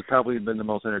 That was probably been the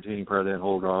most entertaining part of that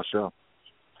whole Raw show.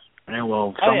 And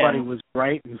well, somebody was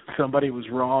right and somebody was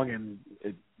wrong, and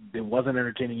it wasn't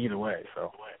entertaining either way.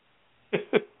 So.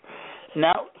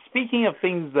 Now, speaking of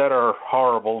things that are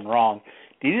horrible and wrong,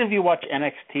 did either of you watch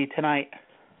NXT tonight?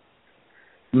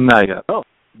 Not yet. Oh,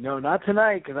 no, not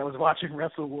tonight, because I was watching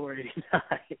WrestleWar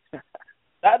 89.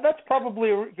 That's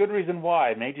probably a good reason why.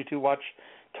 It made you two watch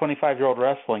 25-year-old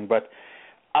wrestling. But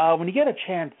when you get a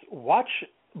chance, watch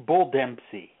Bull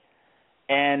Dempsey.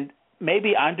 And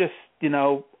maybe I'm just,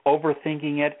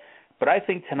 overthinking it, but I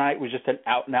think tonight was just an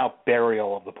out-and-out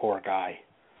burial of the poor guy.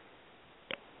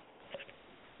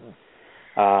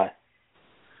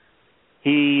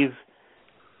 He's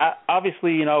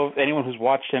obviously, anyone who's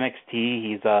watched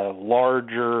NXT, he's a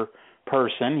larger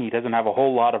person. He doesn't have a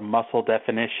whole lot of muscle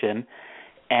definition.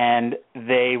 And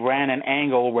they ran an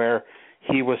angle where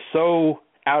he was so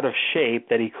out of shape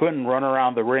that he couldn't run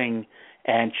around the ring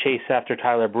and chase after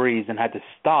Tyler Breeze and had to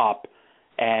stop.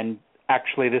 And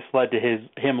actually this led to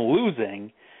him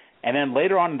losing. And then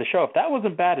later on in the show, if that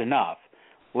wasn't bad enough,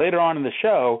 later on in the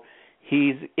show,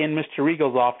 he's in Mr.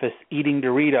 Regal's office eating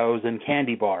Doritos and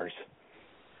candy bars.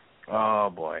 Oh,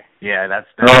 boy. Yeah, that's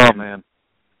man.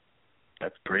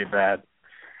 That's pretty bad.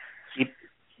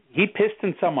 He pissed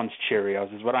in someone's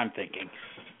Cheerios is what I'm thinking.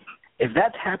 If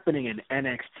that's happening in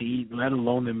NXT, let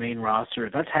alone the main roster,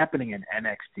 if that's happening in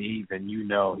NXT, then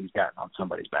he's gotten on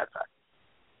somebody's bad side.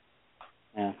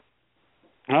 Yeah.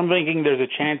 I'm thinking there's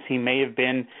a chance he may have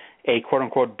been a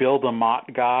quote-unquote Bill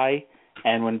DeMott guy,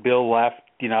 and when Bill left,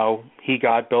 he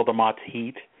got Bill DeMott's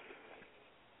heat.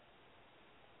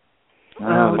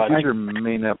 The future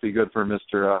may not be good for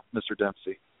Mr.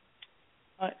 Dempsey.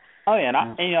 Oh, yeah, and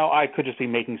I could just be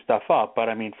making stuff up, but,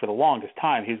 for the longest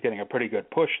time, he was getting a pretty good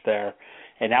push there,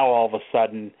 and now all of a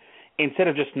sudden, instead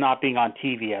of just not being on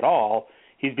TV at all,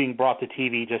 he's being brought to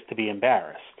TV just to be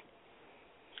embarrassed.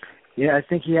 Yeah, I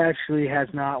think he actually has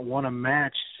not won a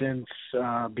match since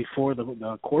before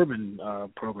the Corbin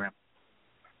program.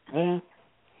 Yeah.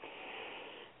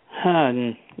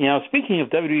 Speaking of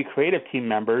WWE creative team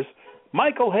members,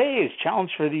 Michael Hayes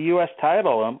challenged for the U.S.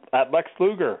 title at Lex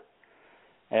Luger.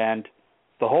 And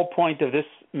the whole point of this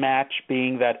match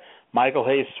being that Michael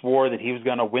Hayes swore that he was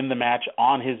going to win the match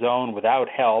on his own without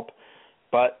help,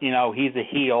 but, he's a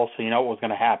heel, so you know what was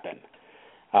going to happen.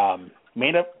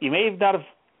 You may have not have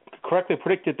correctly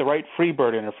predicted the right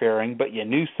Freebird interfering, but you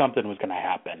knew something was going to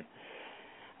happen.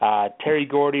 Terry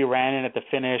Gordy ran in at the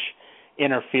finish,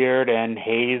 interfered, and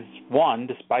Hayes won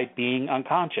despite being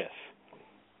unconscious.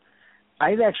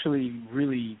 I actually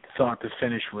really thought the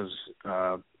finish was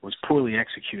poorly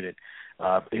executed.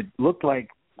 It looked like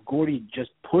Gordy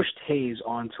just pushed Hayes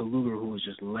onto Luger, who was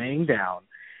just laying down,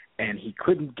 and he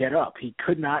couldn't get up. He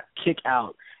could not kick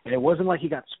out. And it wasn't like he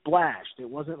got splashed. It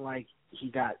wasn't like he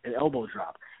got an elbow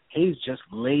drop. Hayes just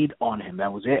laid on him.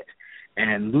 That was it.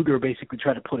 And Luger basically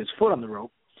tried to put his foot on the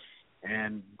rope,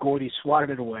 and Gordy swatted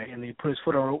it away, and he put his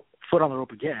foot on the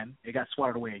rope again. It got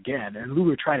swatted away again, and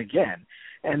Luger tried again.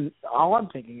 And all I'm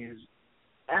thinking is,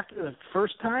 after the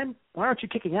first time, why aren't you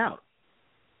kicking out?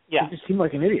 Yeah. You just seem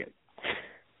like an idiot.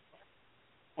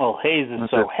 Well, Hayes is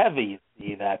so heavy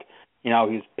that,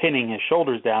 he's pinning his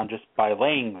shoulders down just by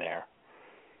laying there.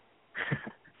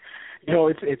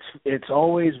 It's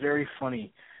always very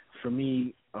funny for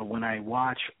me when I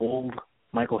watch old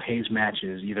Michael Hayes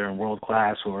matches, either in World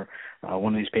Class or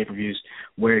one of these pay-per-views,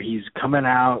 where he's coming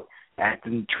out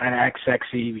trying to act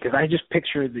sexy, because I just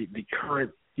picture the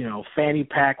current, fanny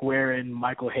pack wearing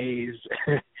Michael Hayes,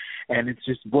 and it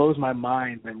just blows my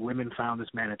mind that women found this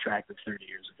man attractive 30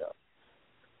 years ago.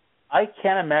 I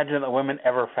can't imagine that women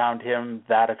ever found him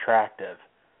that attractive.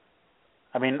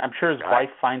 I'm sure his wife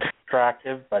finds him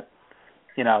attractive, but,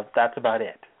 that's about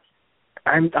it.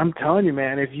 I'm telling you,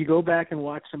 man, if you go back and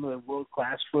watch some of the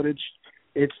world-class footage,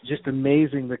 it's just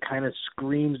amazing the kind of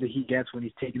screams that he gets when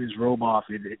he's taking his robe off.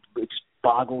 It just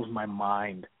boggles my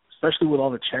mind, especially with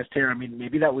all the chest hair.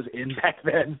 Maybe that was in back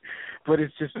then, but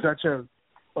it's just such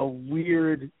a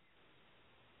weird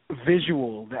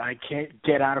visual that I can't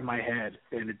get out of my head,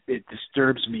 and it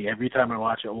disturbs me every time I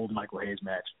watch an old Michael Hayes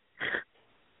match.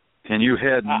 And you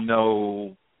had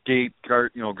no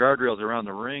guardrails around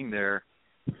the ring there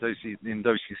in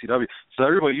WCCW, so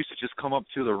everybody used to just come up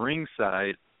to the ring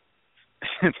side.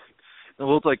 And it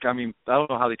looked like, I don't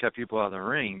know how they kept people out of the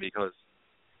ring, because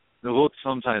it looked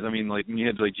sometimes, like when you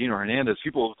had Gino Hernandez,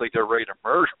 people looked like they're ready to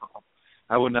murder them.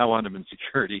 I would not want them in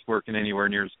security working anywhere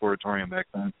near the Sportatorium back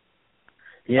then.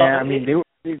 Yeah,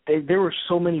 there were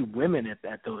so many women at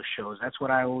those shows. That's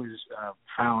what I always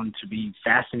found to be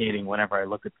fascinating whenever I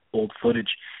look at old footage,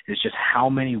 is just how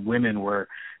many women were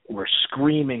were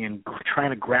screaming and trying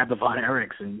to grab the Von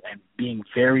Erichs and being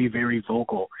very, very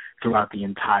vocal throughout the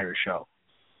entire show.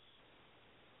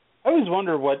 I always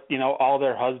wonder what, all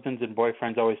their husbands and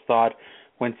boyfriends always thought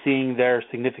when seeing their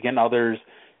significant others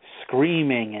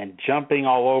screaming and jumping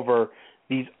all over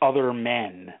these other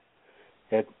men.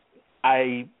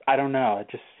 I don't know. It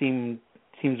just seems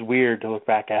weird to look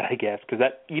back at, I guess, because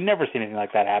you never see anything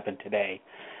like that happen today.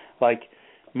 Like,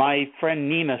 my friend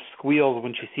Nina squeals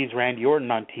when she sees Randy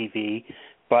Orton on TV,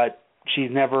 but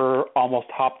she's never almost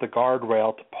hopped the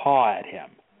guardrail to paw at him.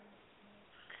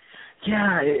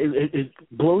 Yeah, it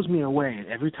blows me away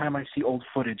every time I see old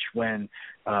footage when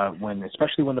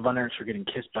especially when the Von Erichs are getting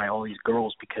kissed by all these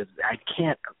girls, because I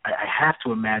have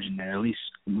to imagine that at least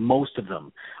most of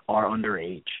them are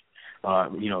underage.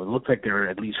 It looks like they're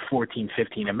at least 14,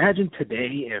 15. Imagine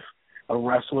today if a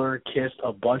wrestler kissed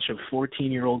a bunch of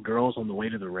 14-year-old girls on the way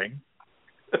to the ring.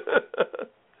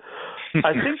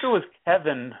 I think it was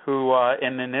Kevin who,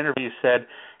 in an interview, said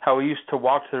how he used to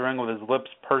walk to the ring with his lips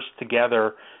pursed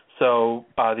together so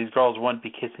these girls wouldn't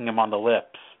be kissing him on the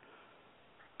lips.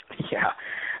 Yeah,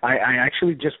 I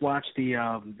actually just watched the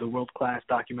World Class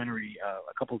documentary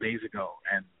a couple days ago,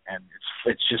 and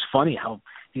it's just funny how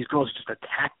these girls just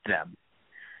attacked them.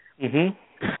 Mhm.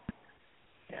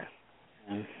 Yeah.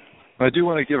 I do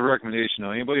want to give a recommendation.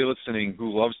 Anybody listening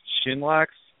who loves shin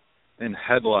locks and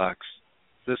headlocks,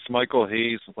 this Michael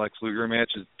Hayes Lex Luger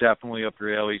match is definitely up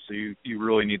your alley, so you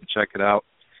really need to check it out.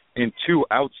 And 2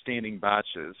 outstanding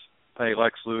botches by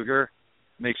Lex Luger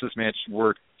makes this match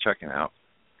worth checking out.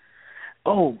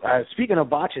 Oh, speaking of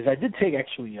botches, I did take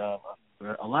actually a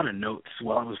lot of notes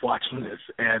while I was watching this,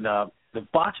 and the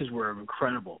botches were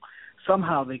incredible.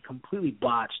 Somehow they completely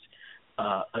botched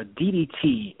a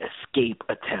DDT escape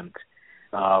attempt.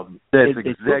 That's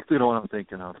exactly the one I'm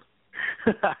thinking of.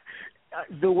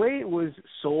 The way it was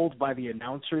sold by the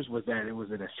announcers was that it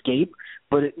was an escape,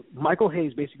 but Michael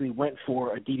Hayes basically went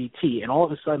for a DDT, and all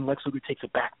of a sudden Lex Luger takes a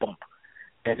back bump,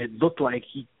 and it looked like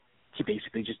he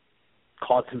basically just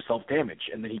caused himself damage,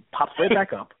 and then he pops right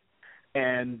back up,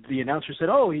 and the announcer said,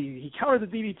 "Oh, he countered the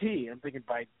DDT." I'm thinking,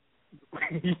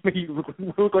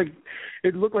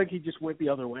 it looked like he just went the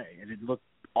other way, and it looked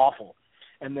awful.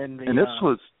 And then this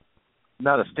was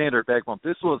not a standard back bump.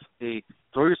 This was a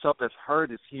throw yourself as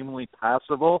hard as humanly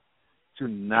possible to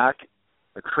knock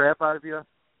the crap out of you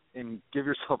and give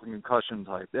yourself a concussion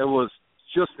type. It was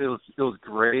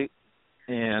great,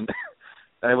 and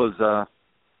it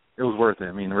was worth it.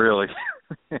 I mean, really,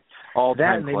 all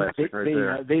time classic right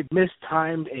there. They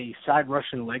mistimed a side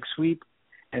Russian leg sweep,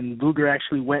 and Luger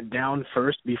actually went down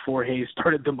first before Hayes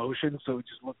started the motion, so it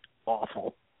just looked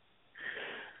awful.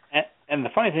 And the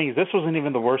funny thing is, this wasn't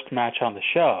even the worst match on the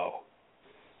show.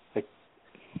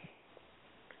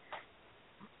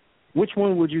 Which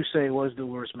one would you say was the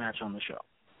worst match on the show?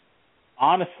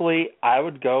 Honestly, I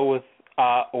would go with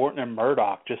Orton and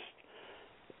Murdoch. Just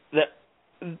that,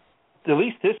 at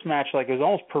least this match, it was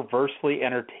almost perversely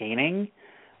entertaining.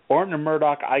 Orton and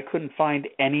Murdoch, I couldn't find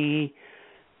anything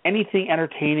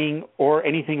entertaining or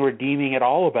anything redeeming at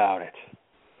all about it.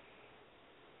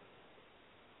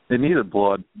 They needed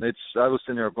blood. I was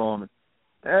sitting there going,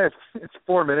 it's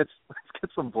 4 minutes. Let's get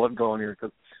some blood going here,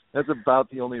 because that's about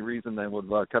the only reason that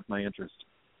would have kept my interest.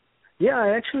 Yeah, I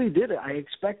actually did. I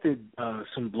expected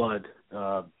some blood,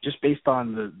 just based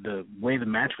on the way the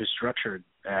match was structured.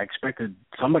 I expected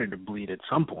somebody to bleed at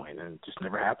some point, and it just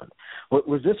never happened.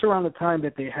 Was this around the time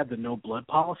that they had the no blood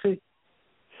policy?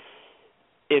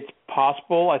 It's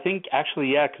possible. I think,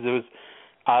 actually, yeah, because it was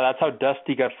that's how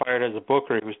Dusty got fired as a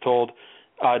booker. He was told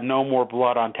no more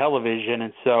blood on television,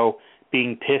 and so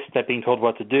being pissed at being told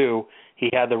what to do, he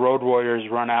had the Road Warriors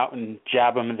run out and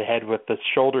jab him in the head with the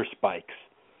shoulder spikes.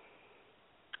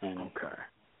 And, okay.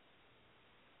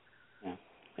 Yeah.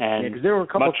 And because there were a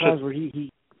couple of times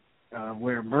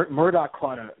where Murdoch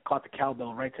caught the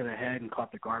cowbell right to the head and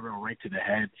caught the guardrail right to the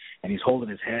head, and he's holding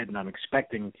his head, and I'm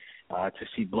expecting to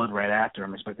see blood right after.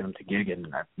 I'm expecting him to gig, and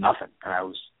nothing. And I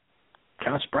was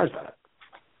kind of surprised by that.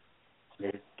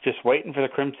 Just waiting for the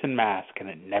Crimson Mask, and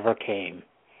it never came.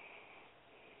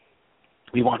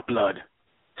 We want blood.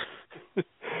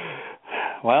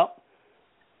 Well,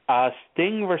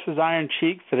 Sting versus Iron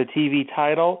Sheik for the TV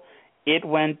title. It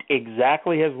went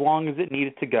exactly as long as it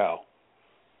needed to go.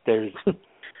 There's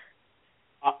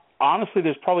honestly,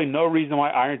 there's probably no reason why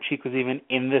Iron Sheik was even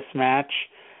in this match,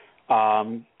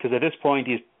 because at this point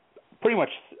he's pretty much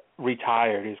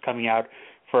retired. He's coming out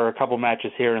for a couple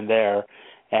matches here and there,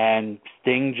 and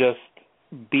Sting just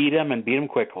beat him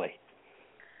quickly.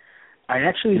 I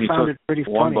actually found it pretty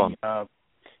funny.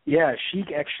 Yeah,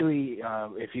 Sheik actually,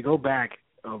 if you go back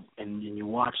and you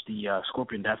watch the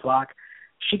Scorpion Deathlock,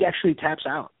 she actually taps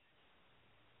out.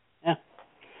 Yeah.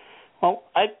 Well,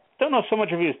 I don't know so much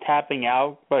if he was tapping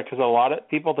out, but because a lot of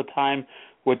people at the time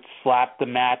would slap the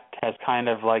mat as kind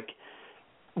of like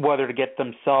whether to get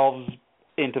themselves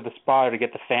into the spot or to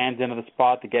get the fans into the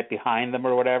spot to get behind them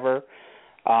or whatever.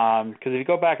 Because if you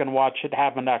go back and watch, it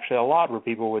happened actually a lot where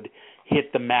people would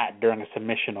hit the mat during a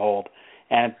submission hold.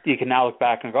 And you can now look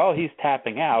back and go, oh, he's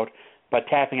tapping out, but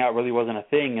tapping out really wasn't a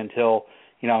thing until,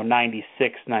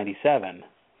 96, 97.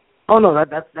 Oh, no,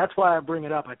 that's why I bring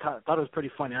it up. I thought it was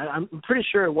pretty funny. I'm pretty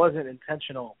sure it wasn't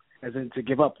intentional, as in to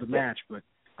give up the match, but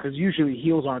because usually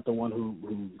heels aren't the one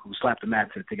who slap the mat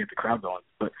to get the crowd going.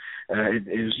 But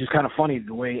it was just kind of funny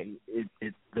the way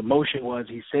the motion was.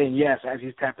 He's saying yes as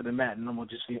he's tapping the mat, and almost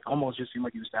just seemed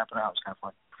like he was tapping out. It was kind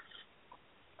of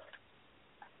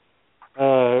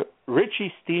funny.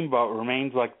 Richie Steamboat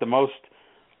remains like the most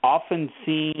often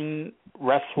seen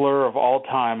wrestler of all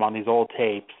time on these old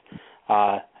tapes,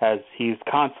 as he's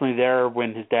constantly there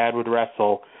when his dad would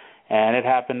wrestle. And it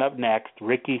happened up next.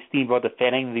 Ricky Steamboat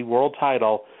defending the world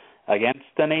title against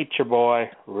the Nature Boy,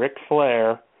 Ric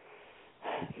Flair.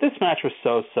 This match was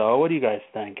so-so. What do you guys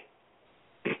think?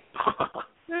 It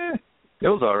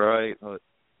was all right.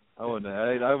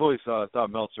 I've always thought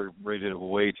Meltzer rated it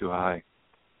way too high.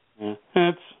 Yeah.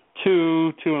 It's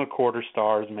 2.25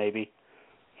 stars maybe.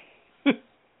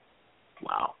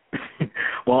 Wow.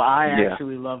 Well, I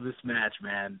actually love this match,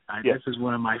 man. This is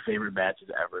one of my favorite matches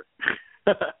ever.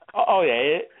 Oh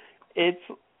yeah,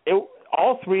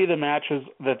 all three of the matches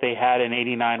that they had in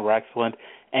 '89 were excellent,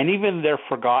 and even their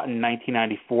forgotten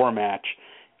 1994 match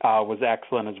was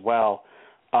excellent as well.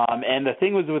 And the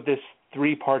thing was with this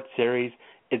 3-part series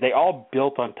is they all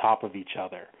built on top of each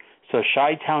other. So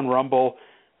Chi-Town Rumble,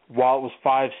 while it was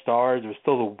 5 stars, it was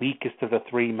still the weakest of the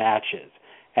 3 matches.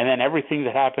 And then everything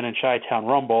that happened in Chi-Town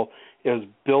Rumble, it was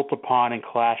built upon in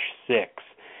Clash 6.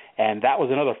 And that was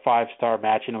another 5-star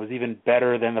match, and it was even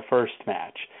better than the first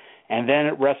match. And then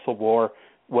at WrestleWar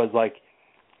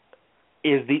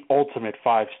is the ultimate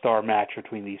 5-star match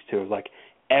between these two. It was like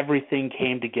everything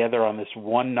came together on this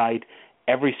one night.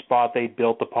 Every spot they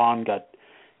built upon got,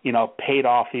 paid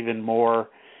off even more.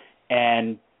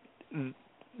 And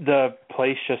the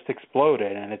place just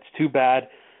exploded. And it's too bad,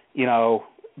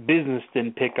 business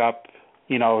didn't pick up,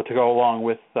 to go along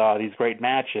with these great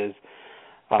matches.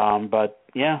 But,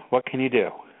 yeah, what can you do?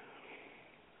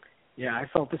 Yeah, I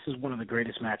felt this is one of the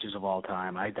greatest matches of all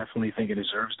time. I definitely think it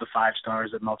deserves the 5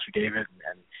 stars that Meltzer gave it.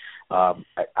 And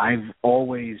I've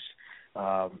always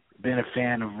been a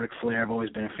fan of Ric Flair. I've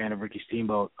always been a fan of Ricky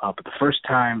Steamboat. But the first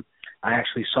time I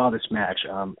actually saw this match,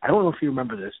 I don't know if you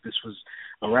remember this. This was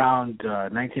around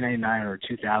 1999 or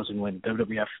 2000 when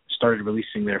WWF started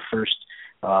releasing their first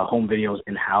home videos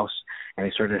in-house, and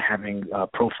they started having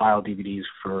profile DVDs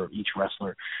for each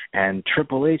wrestler. And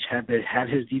Triple H had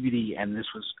his DVD, and this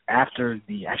was after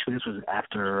the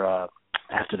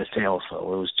sale, so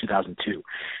it was 2002.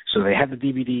 So they had the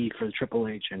DVD for the Triple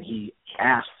H, and he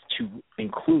asked to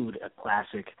include a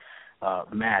classic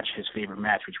match, his favorite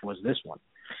match, which was this one.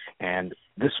 And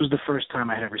this was the first time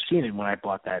I had ever seen it when I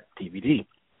bought that DVD,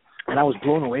 and I was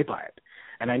blown away by it.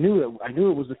 And I knew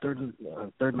it was the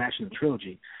third match in the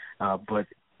trilogy, but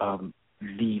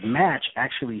the match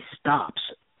actually stops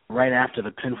right after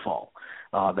the pinfall.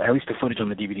 At least the footage on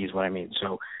the DVD is what I mean.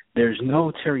 So there's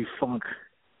no Terry Funk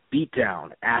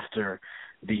beatdown after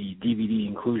the DVD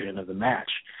inclusion of the match.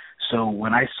 So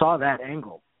when I saw that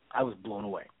angle, I was blown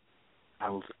away.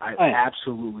 I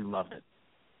absolutely loved it.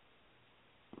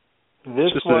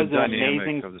 This was an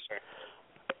amazing.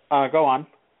 Go on.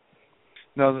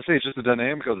 No, I was going to say, it's just the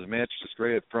dynamic of this match is just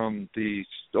great. From the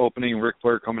opening, Ric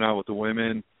Flair coming out with the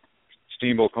women,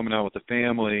 Steamboat coming out with the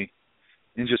family,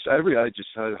 and just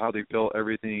how they built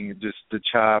everything, just the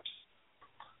chops.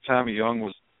 Tommy Young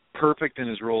was perfect in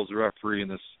his role as a referee in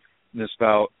this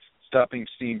bout, stopping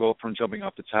Steamboat from jumping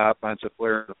off the top onto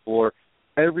Flair on the floor.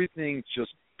 Everything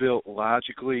just built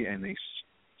logically, and they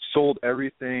sold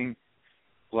everything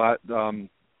to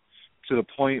the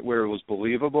point where it was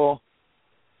believable.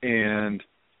 And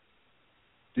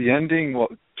the ending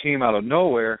came out of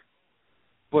nowhere,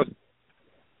 but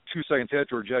 2 seconds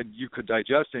afterwards, you could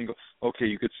digest it and go, okay,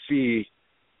 you could see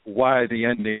why the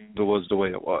ending was the way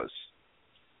it was.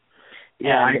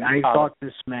 Yeah, I thought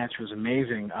this match was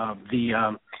amazing.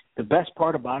 The best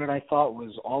part about it, I thought,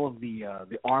 was all of the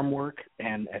arm work,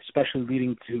 and especially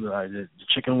leading to the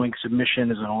chicken wing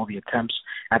submissions and all the attempts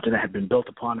after that had been built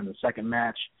upon in the second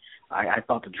match. I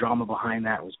thought the drama behind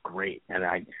that was great, and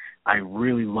I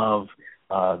really love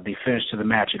the finish to the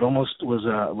match. It almost was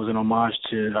an homage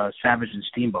to Savage and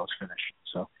Steamboat's finish.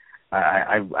 So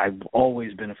I've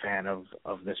always been a fan of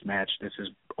this match. This has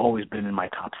always been in my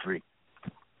top 3.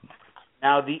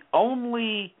 Now,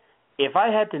 if I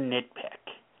had to nitpick,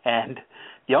 and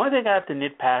the only thing I have to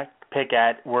nitpick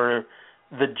at were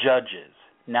the judges.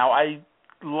 Now, I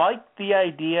liked the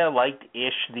idea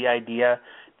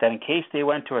that in case they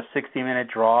went to a 60-minute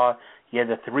draw, you had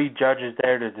the 3 judges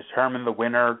there to determine the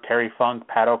winner, Terry Funk,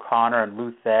 Pat O'Connor, and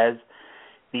Lou Thez.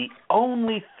 The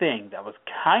only thing that was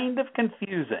kind of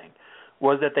confusing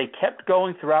was that they kept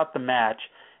going throughout the match,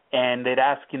 and they'd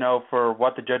ask, for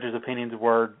what the judges' opinions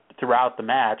were throughout the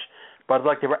match, but it's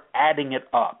like they were adding it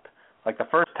up. Like the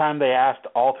first time they asked,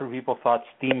 all 3 people thought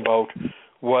Steamboat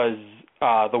was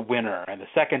the winner, and the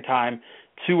second time,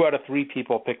 2 out of 3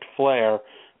 people picked Flair.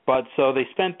 But so they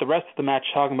spent the rest of the match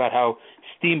talking about how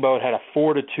Steamboat had a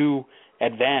 4-2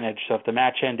 advantage. So if the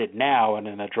match ended now and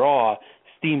in a draw,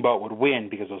 Steamboat would win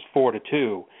because it was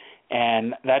 4-2,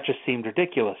 and that just seemed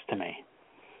ridiculous to me.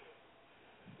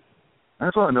 I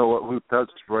just want to know what Lou Thez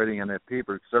was writing on that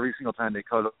paper, because every single time they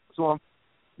cut to him,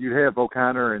 you'd have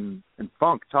O'Connor and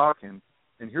Funk talking,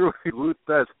 and here would be Lou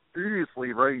Thez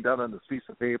seriously writing down on this piece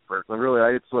of paper. So really,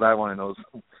 that's what I want to know.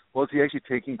 Is, was he actually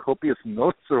taking copious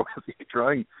notes, or was he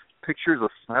drawing pictures of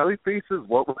smiley faces?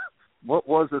 What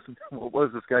was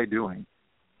this guy doing?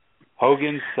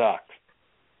 Hogan sucks.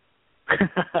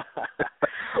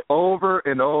 Over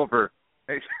and over.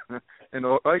 And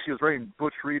actually, he was writing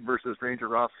Butch Reed versus Ranger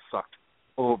Ross sucked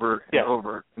over and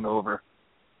over and over.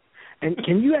 And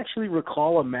can you actually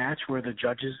recall a match where the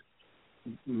judges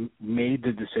made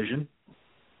the decision?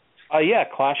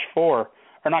 Clash 1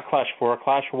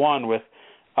 with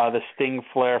the Sting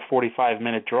Flair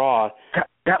 45-minute draw.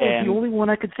 That was the only one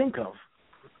I could think of.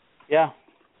 Yeah.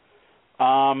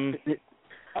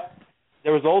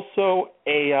 There was also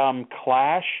a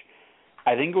Clash.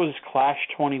 I think it was Clash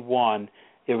 21.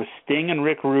 It was Sting and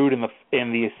Rick Rude in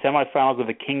the semifinals of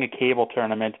the King of Cable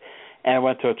tournament, and it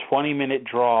went to a 20-minute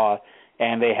draw,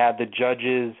 and they had the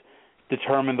judges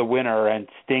determine the winner, and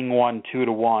Sting won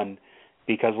 2-1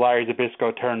 because Larry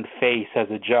Zbyszko turned face as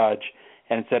a judge,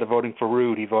 and instead of voting for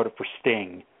Rude, he voted for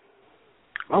Sting.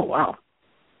 Oh, wow.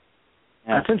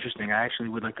 Yeah. That's interesting. I actually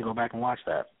would like to go back and watch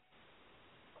that.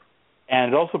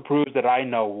 And it also proves that I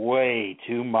know way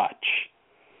too much.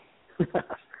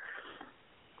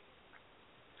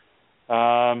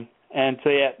 And so,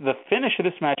 the finish of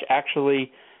this match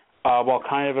actually, while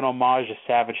kind of an homage to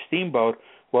Savage Steamboat,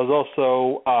 was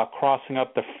also crossing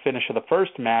up the finish of the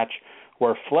first match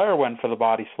where Flair went for the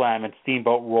body slam and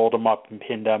Steamboat rolled him up and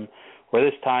pinned him, where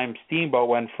this time Steamboat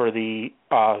went for the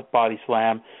body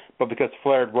slam, but because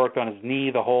Flair had worked on his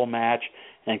knee the whole match,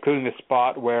 including the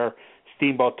spot where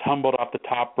Steamboat tumbled off the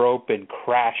top rope and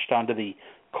crashed onto the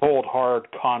cold, hard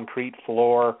concrete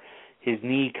floor, his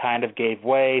knee kind of gave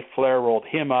way. Flair rolled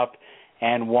him up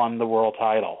and won the world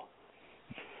title.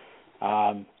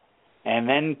 And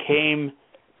then came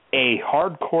a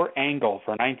hardcore angle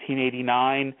for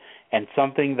 1989, and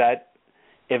something that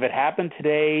if it happened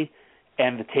today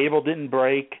and the table didn't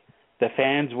break, the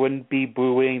fans wouldn't be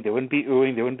booing, they wouldn't be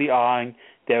oohing, they wouldn't be awing.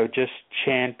 They would just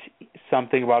chant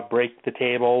something about break the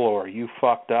table or you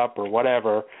fucked up or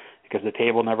whatever, because the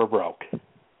table never broke.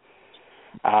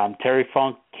 Terry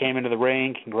Funk came into the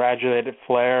ring, congratulated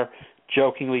Flair,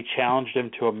 jokingly challenged him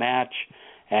to a match,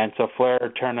 and so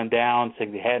Flair turned him down,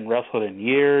 saying they hadn't wrestled in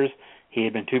years. He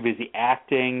had been too busy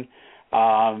acting,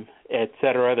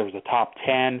 etc. There was a top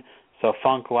 10, so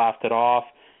Funk laughed it off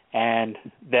and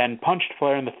then punched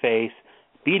Flair in the face,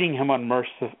 beating him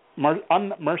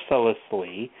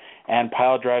unmercilessly and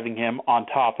pile-driving him on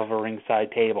top of a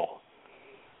ringside table.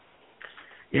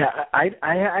 Yeah, I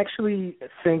actually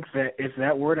think that if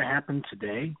that were to happen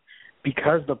today,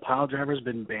 because the pile driver's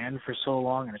been banned for so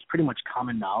long and it's pretty much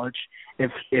common knowledge,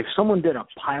 if someone did a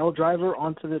pile driver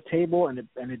onto the table and it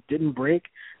didn't break,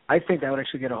 I think that would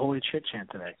actually get a holy shit chant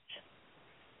today.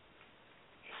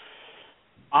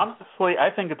 Honestly, I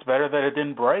think it's better that it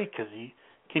didn't break, because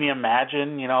can you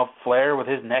imagine, Flair with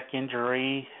his neck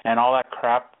injury and all that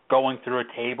crap going through a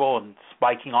table and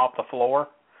spiking off the floor?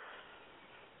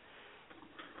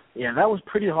 Yeah, that was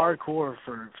pretty hardcore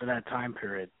for that time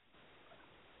period.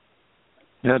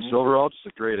 Yeah, it's overall just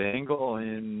a great angle,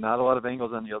 and not a lot of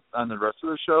angles on the rest of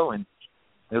the show, and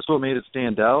that's what made it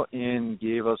stand out and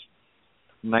gave us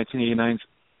 1989's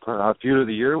feud of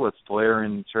the year with Flair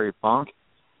and Terry Funk,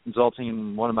 resulting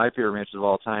in one of my favorite matches of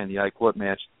all time, the I Quit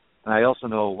match. And I also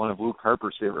know one of Luke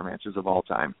Harper's favorite matches of all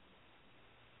time.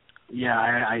 Yeah,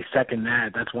 I second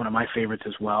that. That's one of my favorites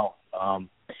as well.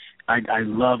 I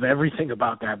love everything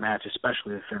about that match,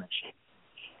 especially the finish.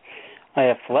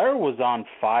 Yeah, Flair was on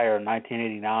fire in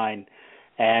 1989,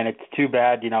 and it's too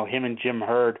bad, him and Jim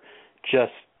Herd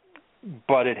just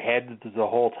butted heads the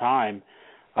whole time,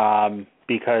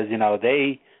 because,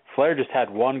 Flair just had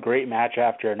one great match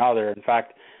after another. In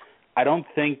fact, I don't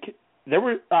think there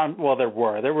were,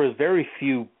 there was very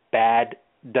few bad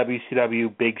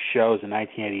WCW big shows in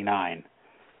 1989.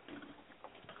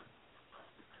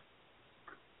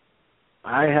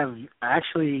 I have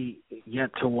actually yet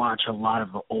to watch a lot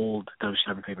of the old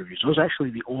WCW pay-per-views. Those are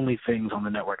actually the only things on the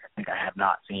network I think I have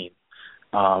not seen.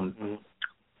 I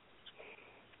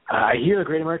hear the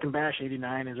Great American Bash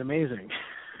 89 is amazing.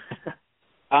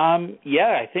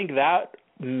 Yeah, I think that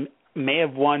may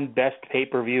have won Best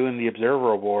Pay-Per-View in the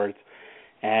Observer Awards.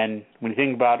 And when you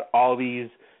think about all these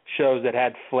shows that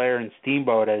had Flair and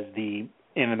Steamboat as in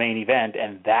the main event,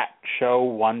 and that show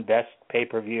won Best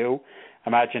Pay-Per-View,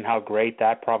 imagine how great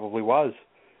that probably was.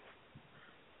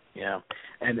 Yeah,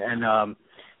 and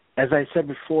as I said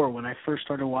before, when I first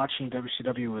started watching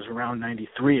WCW, it was around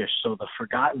 93-ish, so the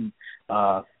forgotten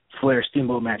Flair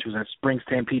Steamboat match was at Spring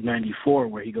Stampede 94,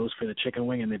 where he goes for the chicken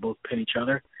wing and they both pin each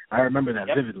other. I remember that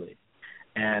vividly.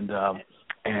 And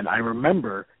I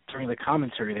remember during the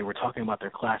commentary they were talking about their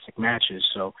classic matches.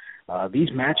 So these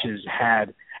matches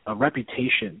had a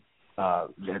reputation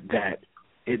that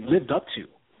it lived up to.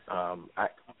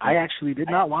 I actually did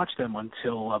not watch them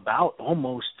until about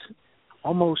almost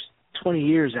 20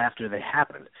 years after they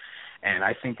happened, and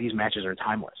I think these matches are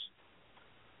timeless.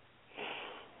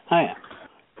 Oh, yeah.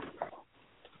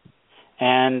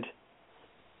 And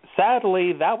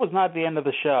sadly, that was not the end of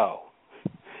the show.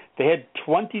 They had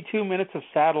 22 minutes of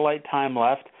satellite time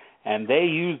left, and they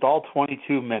used all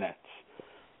 22 minutes.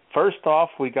 First off,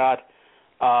 we got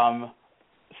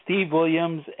Steve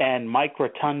Williams and Mike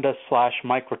Rotunda /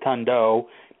 Mike Rotundo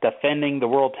defending the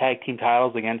World Tag Team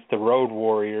titles against the Road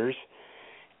Warriors.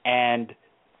 And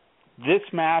this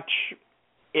match,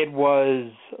 it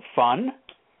was fun.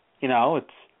 It's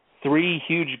three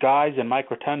huge guys and Mike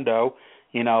Rotundo,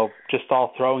 just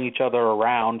all throwing each other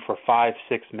around for 5-6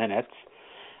 minutes.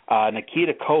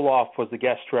 Nikita Koloff was the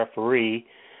guest referee,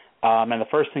 and the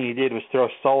first thing he did was throw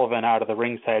Sullivan out of the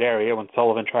ringside area when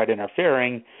Sullivan tried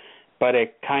interfering, but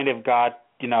it kind of got,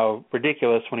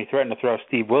 ridiculous when he threatened to throw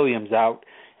Steve Williams out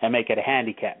and make it a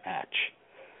handicap match.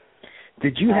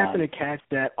 Did you happen to catch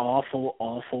that awful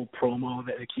promo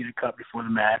that Nikita cut before the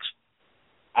match?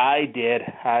 I did.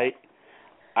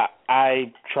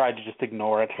 I tried to just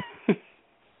ignore it.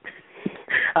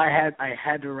 I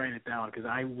had to write it down because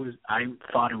I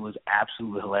thought it was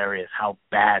absolutely hilarious how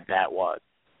bad that was.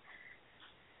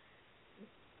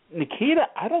 Nikita,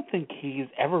 I don't think he's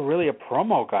ever really a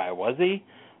promo guy, was he?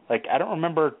 I don't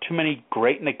remember too many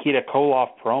great Nikita Koloff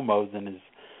promos in his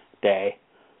day.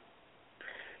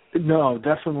 No,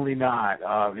 definitely not.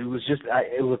 It was just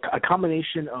it was a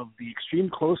combination of the extreme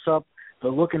close-up, the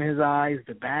look in his eyes,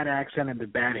 the bad accent, and the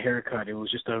bad haircut. It was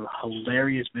just a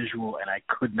hilarious visual, and I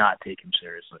could not take him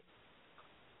seriously.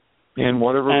 And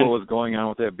whatever was going on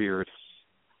with that beard.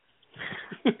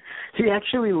 He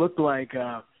actually looked like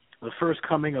the first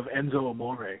coming of Enzo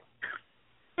Amore.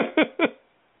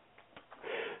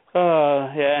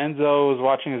 Yeah, Enzo was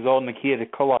watching his old Nikita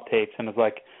Koloff tapes and was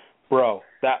like, bro,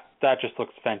 that just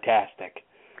looks fantastic.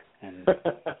 And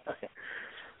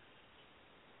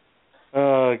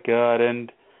oh, God.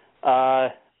 And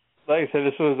like I said,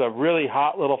 this was a really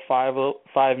hot little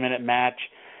 5-minute match.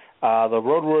 The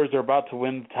Road Warriors are about to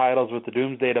win the titles with the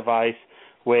Doomsday Device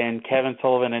when Kevin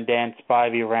Sullivan and Dan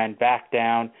Spivey ran back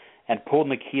down and pulled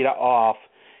Nikita off.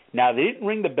 Now, they didn't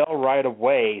ring the bell right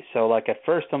away, so at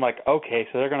first I'm like, okay,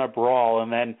 so they're going to brawl,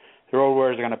 and then the Road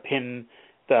Warriors are going to pin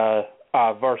the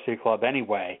Varsity Club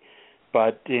anyway.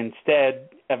 But instead,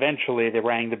 eventually they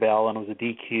rang the bell, and it was a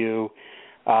DQ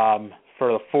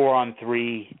for the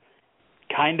 4-on-3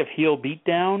 kind of heel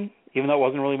beatdown, even though it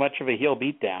wasn't really much of a heel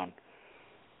beatdown.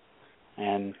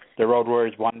 And the Road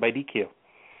Warriors won by DQ.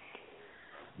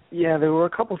 Yeah, there were a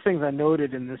couple things I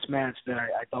noted in this match that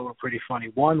I thought were pretty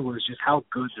funny. One was just how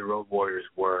good the Road Warriors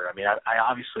were. I mean, I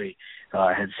obviously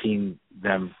had seen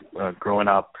them growing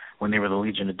up when they were the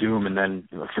Legion of Doom and then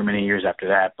for many years after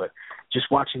that. But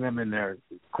just watching them in their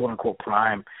quote-unquote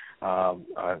prime,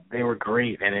 they were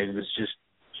great. And it was just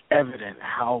evident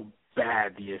how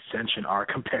bad the Ascension are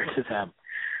compared to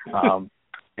them.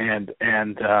 And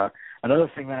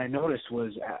another thing that I noticed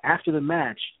was after the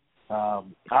match,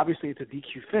 obviously it's a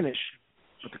DQ finish,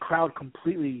 but the crowd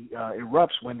completely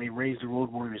erupts when they raise the Road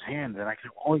Warriors' hand. And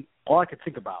all I could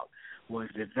think about was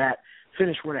if that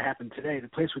finish were to happen today, the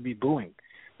place would be booing.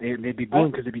 They'd be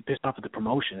booing because they'd be pissed off at the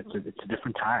promotion. It's a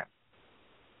different time.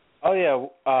 Oh yeah,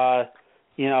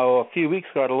 a few weeks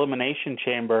ago at Elimination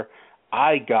Chamber,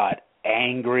 I got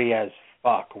angry as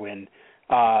fuck when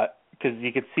because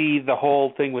you could see the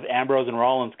whole thing with Ambrose and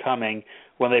Rollins coming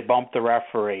when they bumped the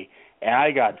referee. And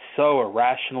I got so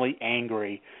irrationally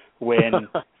angry when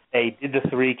they did the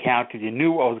 3 count because you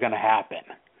knew what was going to happen.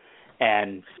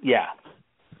 And, yeah.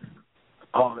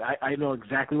 Oh, I know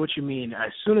exactly what you mean.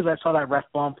 As soon as I saw that ref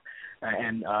bump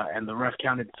and the ref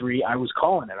counted 3, I was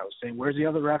calling it. I was saying, where's the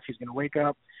other ref? He's going to wake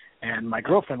up. And my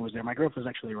girlfriend was there. My girlfriend's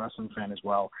actually a wrestling fan as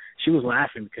well. She was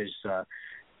laughing because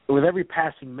with every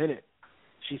passing minute,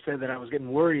 she said that I was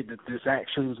getting worried that this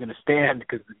actually was going to stand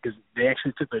because they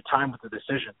actually took their time with the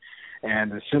decision.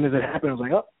 And as soon as it happened, I was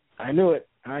like, oh, I knew it.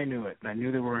 And I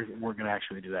knew they were going to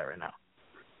actually do that right now.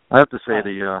 I have to say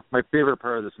my favorite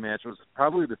part of this match was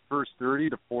probably the first 30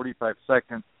 to 45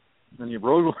 seconds. Then the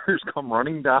Road Warriors come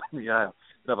running down the aisle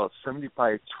at about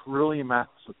 75 trillion miles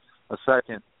a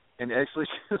second and actually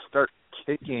just start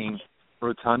kicking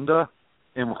Rotunda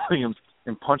and Williams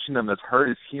and punching them as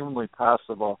hard as humanly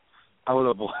possible. I would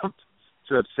have loved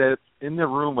to have sat in the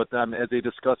room with them as they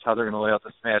discuss how they're going to lay out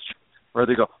this match, where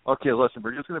they go, okay, listen,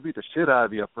 we're just going to beat the shit out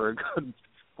of you for a good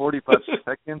 45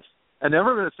 seconds, and then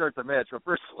we're going to start the match. But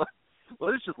first,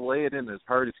 let's just lay it in as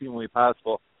hard as humanly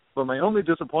possible. But my only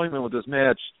disappointment with this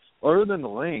match, other than the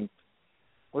length,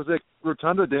 was that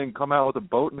Rotunda didn't come out with a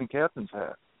boat and a captain's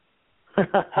hat.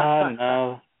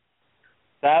 No.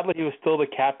 Sadly, he was still the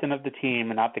captain of the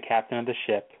team and not the captain of the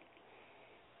ship.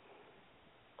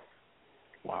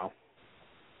 Wow.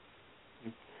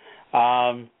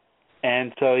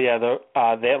 And so, yeah,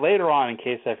 they, later on, in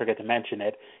case I forget to mention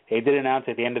it, they did announce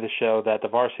at the end of the show that the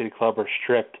Varsity Club were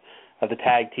stripped of the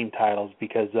tag team titles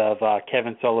because of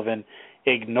Kevin Sullivan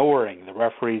ignoring the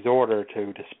referee's order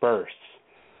to disperse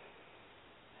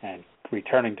and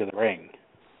returning to the ring.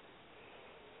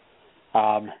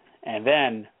 And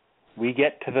then we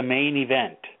get to the main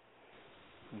event,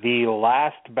 the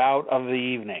last bout of the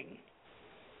evening,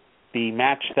 the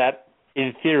match that,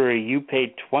 in theory, you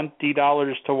paid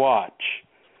 $20 to watch.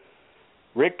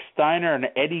 Rick Steiner and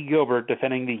Eddie Gilbert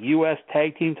defending the U.S.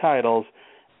 Tag Team titles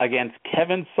against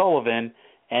Kevin Sullivan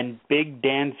and Big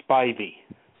Dan Spivey.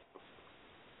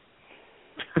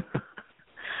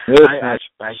 This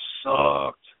match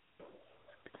sucked.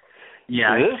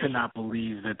 Yeah, I could not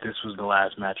believe that this was the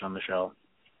last match on the show.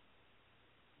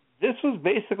 This was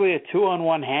basically a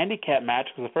 2-on-1 handicap match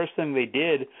because the first thing they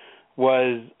did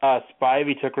was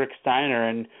Spivey took Rick Steiner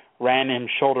and ran him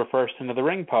shoulder first into the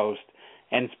ring post,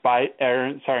 and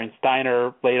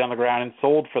Steiner laid on the ground and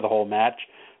sold for the whole match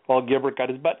while Gilbert got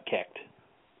his butt kicked.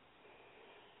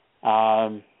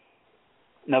 Now,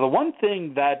 the one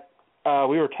thing that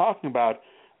we were talking about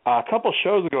a couple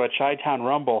shows ago at Chi-Town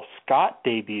Rumble, Scott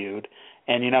debuted,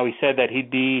 and, he said that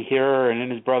he'd be here and in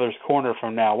his brother's corner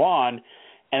from now on,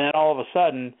 and then all of a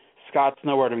sudden, Scott's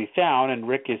nowhere to be found, and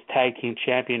Rick is tag team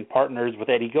champion partners with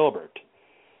Eddie Gilbert.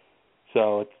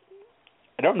 So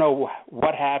I don't know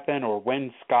what happened or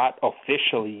when Scott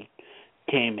officially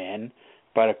came in,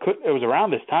 but it was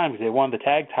around this time because they won the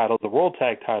tag titles, the world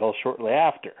tag titles, shortly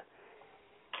after.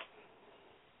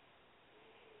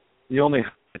 The only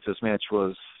highlight this match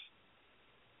was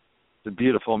the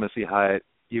beautiful Missy Hyatt,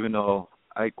 even though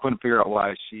I couldn't figure out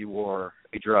why she wore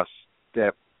a dress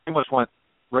that pretty much went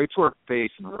right to her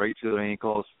face and right to her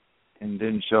ankles and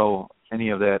didn't show any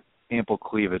of that ample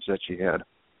cleavage that she had.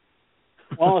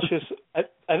 Well,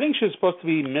 I think she was supposed to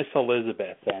be Miss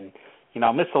Elizabeth, and,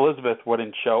 Miss Elizabeth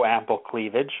wouldn't show ample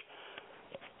cleavage.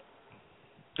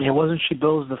 Yeah, wasn't she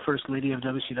Bill's the first lady of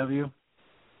WCW?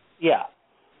 Yeah.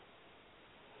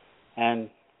 And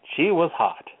she was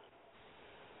hot.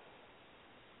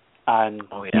 And,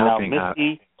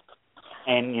 Missy,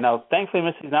 and, thankfully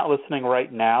Missy's not listening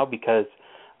right now because,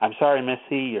 I'm sorry,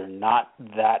 Missy, you're not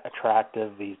that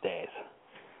attractive these days.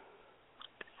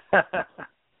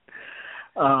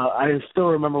 I still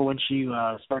remember when she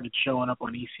started showing up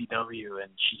on ECW,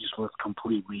 and she just was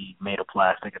completely made of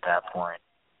plastic at that point.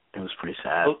 It was pretty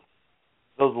sad.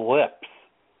 Those lips.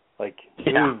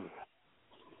 Yeah.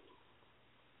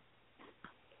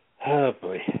 Oh,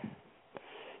 boy.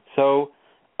 So,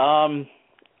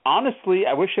 honestly,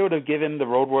 I wish I would have given the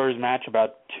Road Warriors match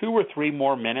about 2 or 3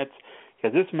 more minutes,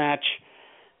 because this match,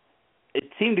 it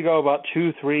seemed to go about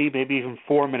 2, 3, maybe even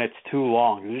 4 minutes too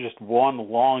long. It was just one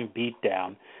long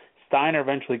beatdown. Steiner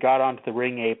eventually got onto the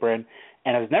ring apron,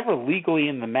 and it was never legally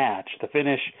in the match. The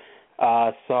finish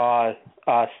saw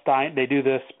they do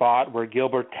this spot where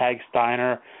Gilbert tags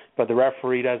Steiner, but the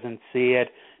referee doesn't see it,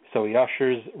 so he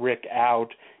ushers Rick out.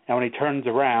 And when he turns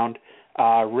around,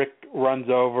 Rick runs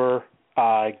over,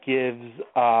 gives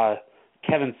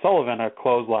Kevin Sullivan a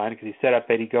clothesline because he set up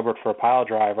Eddie Gilbert for a pile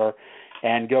driver,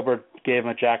 and Gilbert gave him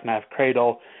a jackknife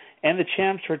cradle, and the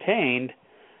champs retained.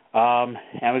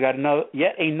 And we got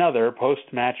yet another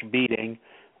post-match beating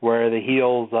where the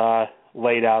heels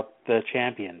laid out the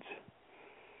champions.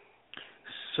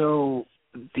 So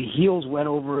the heels went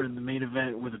over in the main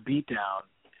event with a beatdown,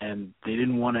 and they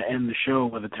didn't want to end the show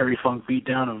with a Terry Funk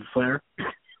beatdown of Flair?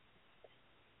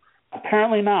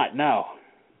 Apparently not, no.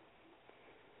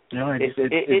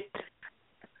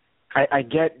 I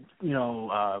get,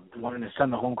 wanting to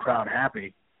send the home crowd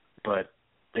happy, but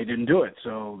they didn't do it.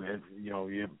 So,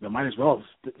 you might as well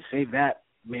save that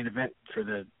main event for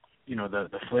the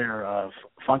Flair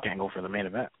Funk angle for the main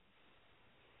event.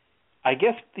 I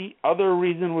guess the other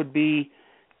reason would be,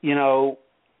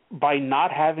 by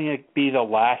not having it be the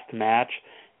last match,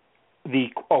 the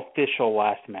official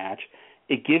last match,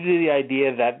 it gives you the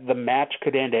idea that the match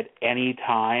could end at any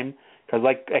time. Because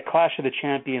like at Clash of the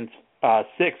Champions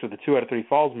 6 with the 2 out of 3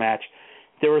 falls match,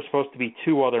 there were supposed to be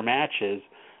 2 other matches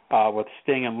with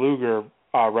Sting and Luger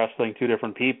wrestling 2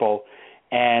 different people.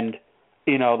 And,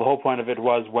 the whole point of it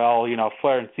was,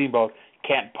 Flair and Steamboat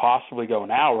can't possibly go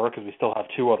an hour because we still have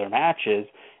 2 other matches.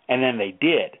 And then they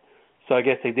did. So I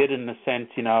guess they did in the sense,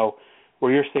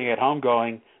 where you're sitting at home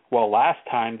going, well, last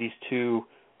time these 2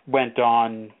 went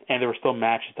on and there were still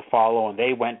matches to follow and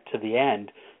they went to the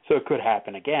end, so it could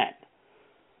happen again.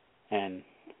 And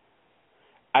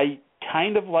I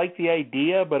kind of like the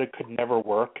idea, but it could never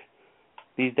work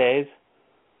these days.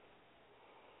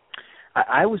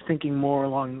 I was thinking more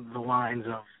along the lines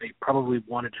of they probably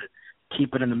wanted to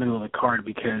keep it in the middle of the card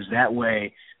because that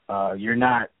way you're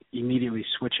not immediately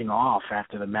switching off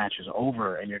after the match is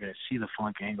over and you're going to see the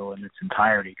Funk angle in its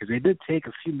entirety, because they did take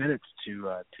a few minutes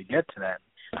to get to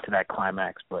that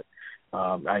climax. But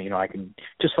I can,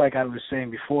 just like I was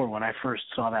saying before, when I first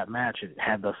saw that match, it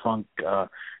had the Funk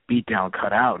beatdown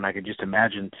cut out, and I could just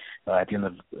imagine at the end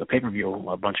of the pay-per-view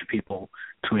a bunch of people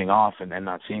tuning off and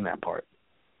not seeing that part.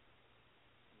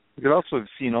 You could also have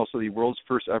seen the world's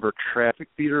first ever traffic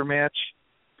theater match,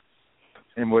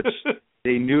 in which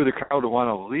they knew the crowd would want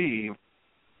to leave,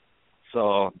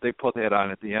 so they put that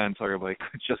on at the end so everybody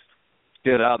could just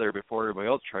get out of there before everybody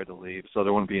else tried to leave, so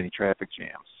there wouldn't be any traffic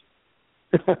jams.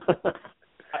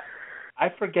 I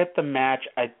forget the match.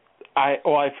 I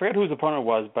forget whose opponent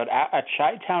was, but at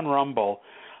Chi-Town Rumble,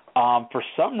 for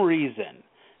some reason,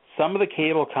 some of the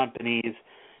cable companies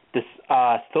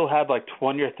still had like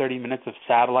 20 or 30 minutes of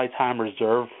satellite time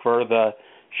reserved for the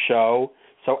show.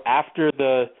 So after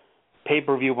the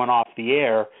pay-per-view went off the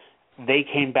air, they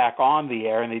came back on the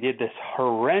air and they did this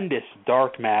horrendous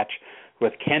dark match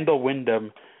with Kendall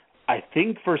Windham, I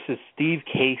think, versus Steve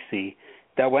Casey,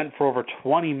 that went for over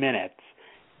 20 minutes.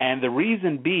 And the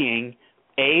reason being,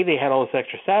 A, they had all this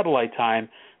extra satellite time,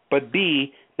 but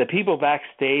B, the people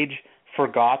backstage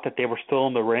forgot that they were still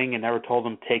in the ring and never told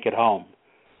them to take it home.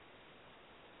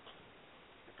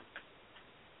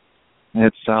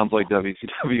 It sounds like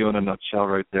WCW in a nutshell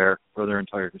right there for their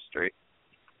entire history.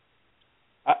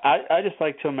 I just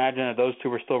like to imagine that those 2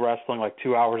 were still wrestling like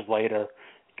 2 hours later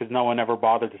because no one ever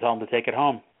bothered to tell them to take it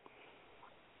home.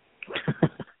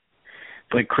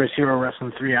 Like Chris Hero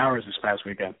wrestling 3 hours this past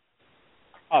weekend.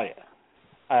 Oh,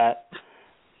 yeah.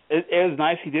 It was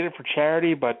nice he did it for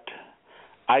charity, but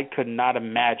I could not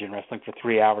imagine wrestling for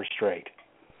 3 hours straight.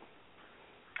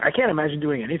 I can't imagine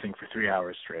doing anything for 3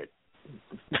 hours straight.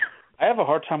 I have a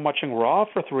hard time watching Raw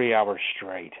for 3 hours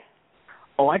straight.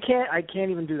 Oh, I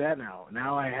can't even do that now.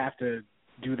 Now I have to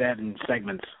do that in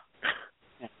segments.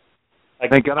 Like,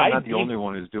 thank God I'm not the only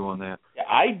one who's doing that.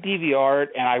 I DVR it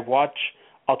and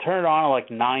I'll turn it on at like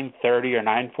 9:30 or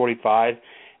 9:45,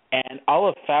 and I'll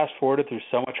have fast forwarded through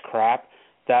so much crap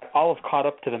that I'll have caught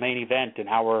up to the main event an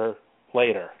hour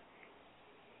later.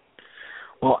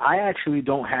 Well, I actually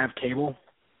don't have cable,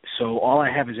 so all I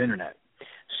have is internet.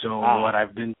 So what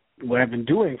I've been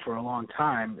doing for a long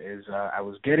time is I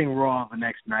was getting Raw the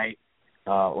next night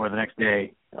or the next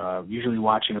day, usually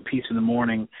watching a piece in the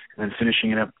morning and then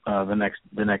finishing it up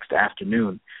the next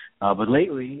afternoon. But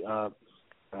lately,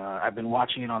 I've been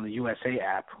watching it on the USA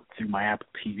app through my Apple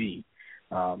TV.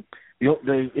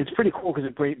 It's pretty cool because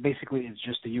it basically is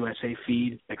just the USA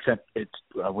feed, except it's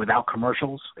without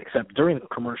commercials. Except during the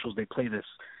commercials, they play this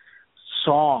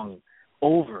song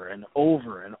over and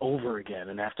over and over again.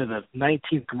 And after the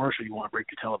 19th commercial, you want to break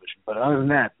your television. But other than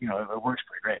that, it works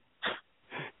pretty great.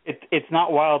 It's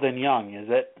not Wild and Young, is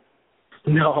it?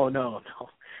 No.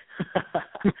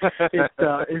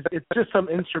 It's just some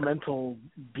instrumental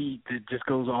beat that just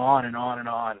goes on and on and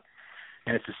on,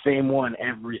 and it's the same one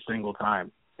every single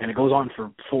time, and it goes on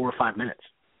for 4 or 5 minutes.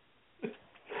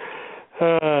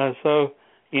 So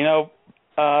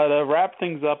to wrap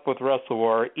things up with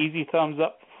WrestleWar, easy thumbs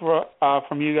up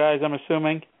from you guys, I'm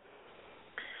assuming.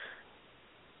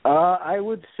 I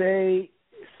would say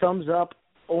thumbs up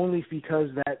only because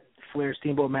that Flair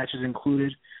Steamboat match is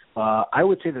included. I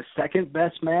would say the second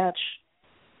best match.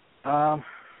 I'm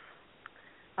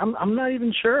not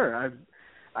even sure.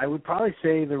 I would probably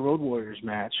say the Road Warriors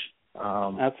match.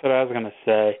 That's what I was going to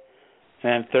say.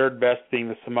 And third best being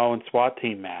the Samoan SWAT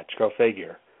team match. Go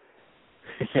figure.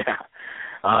 Yeah.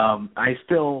 I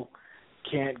still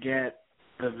can't get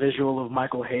the visual of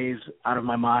Michael Hayes out of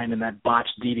my mind and that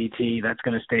botched DDT. That's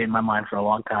going to stay in my mind for a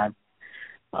long time,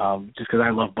 just because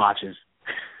I love botches.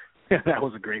 That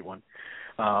was a great one.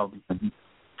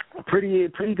 Pretty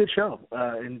good show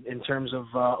in terms of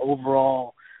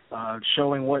overall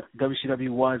showing what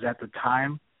WCW was at the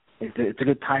time. It's a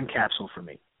good time capsule for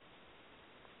me.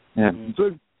 Yeah, it's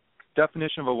a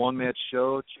definition of a one-match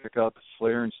show. Check out the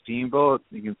Flair and Steamboat.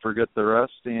 You can forget the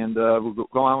rest, and we'll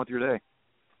go on with your day.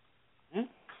 Yeah.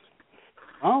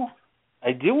 Well,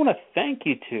 I do want to thank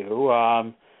you two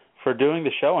for doing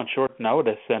the show on short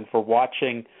notice and for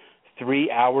watching 3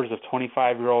 hours of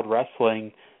 25-year-old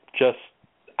wrestling just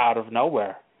out of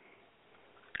nowhere.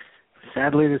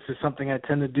 Sadly, this is something I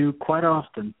tend to do quite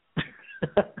often.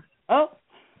 Oh,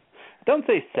 don't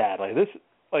say sadly.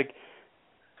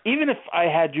 Even if I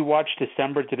had you watch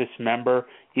December to Dismember,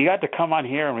 you got to come on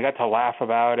here and we got to laugh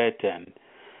about it, and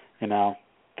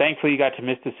thankfully you got to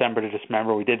miss December to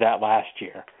Dismember. We did that last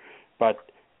year,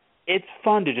 but it's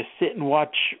fun to just sit and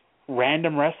watch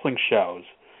random wrestling shows,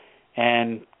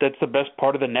 and that's the best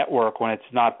part of the network when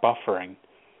it's not buffering.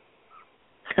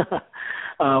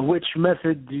 Which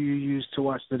method do you use to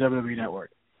watch the WWE Network?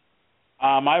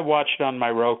 I watched it on my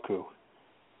Roku.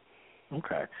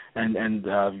 Okay. And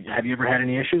have you ever had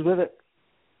any issues with it?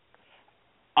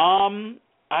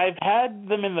 I've had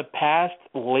them in the past.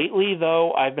 Lately,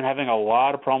 though, I've been having a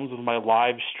lot of problems with my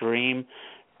live stream,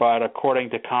 but according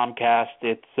to Comcast,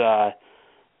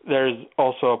 there's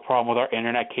also a problem with our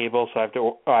internet cable, so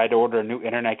I had to order a new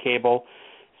internet cable.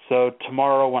 So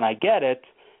tomorrow when I get it,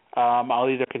 I'll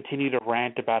either continue to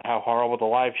rant about how horrible the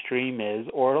live stream is,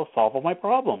 or it'll solve all my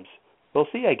problems. We'll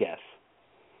see, I guess.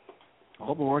 I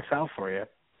hope it works out for you.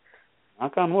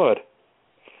 Knock on wood.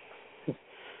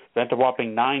 Spent a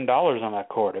whopping $9 on that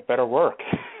cord. It better work.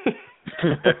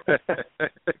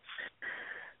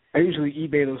 I usually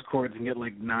eBay those cords and get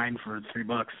like 9 for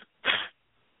 $3.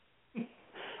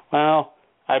 Well,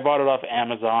 I bought it off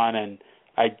Amazon and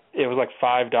it was like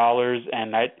 $5,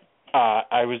 and I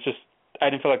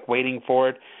didn't feel like waiting for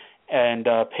it, and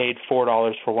paid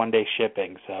 $4 for 1 day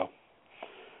shipping. So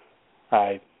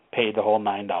I paid the whole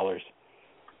 $9.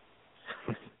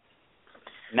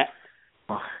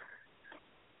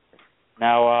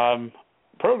 Now,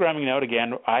 programming note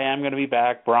again, I am going to be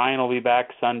back. Brian will be back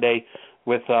Sunday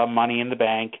with Money in the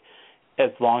Bank.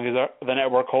 As long as the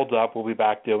network holds up, we'll be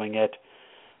back doing it.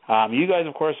 You guys,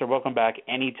 of course, are welcome back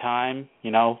anytime.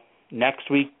 Next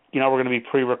week, we're going to be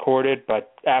pre-recorded,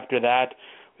 but after that,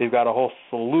 we've got a whole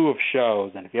slew of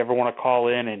shows. And if you ever want to call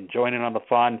in and join in on the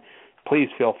fun, please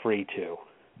feel free to.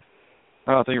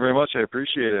 Oh, thank you very much. I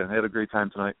appreciate it. I had a great time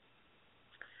tonight.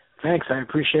 Thanks. I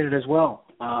appreciate it as well.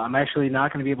 I'm actually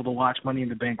not going to be able to watch Money in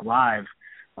the Bank live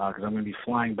because I'm going to be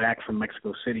flying back from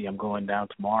Mexico City. I'm going down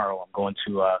tomorrow. I'm going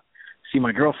to see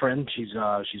my girlfriend. She's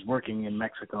working in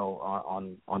Mexico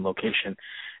on location,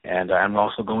 and I'm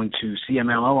also going to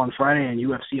CMLL on Friday and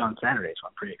UFC on Saturday. So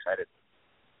I'm pretty excited.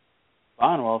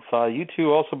 Fine. Well, if you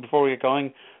two also, before we get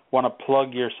going, want to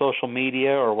plug your social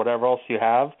media or whatever else you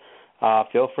have,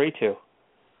 feel free to.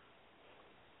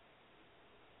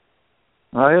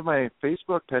 I have my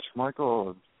Facebook, Patrick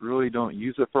Michael. I really don't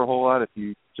use it for a whole lot. If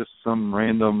you just some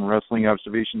random wrestling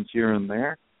observations here and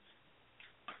there.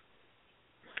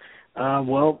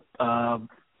 My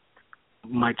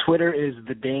Twitter is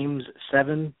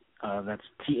thedames7. That's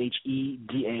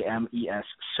THEDAMES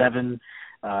 7.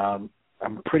 I'm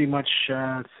pretty much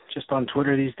just on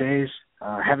Twitter these days.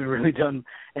 Haven't really done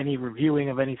any reviewing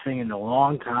of anything in a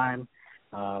long time.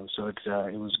 So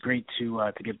it was great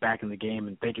to get back in the game,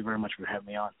 and thank you very much for having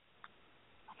me on.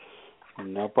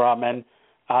 No problem.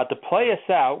 And to play us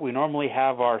out, we normally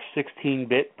have our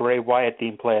 16-bit Bray Wyatt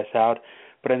theme play us out,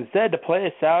 but instead to play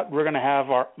us out, we're going to have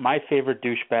my favorite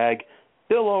douchebag,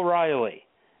 Bill O'Reilly,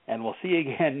 and we'll see you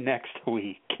again next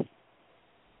week.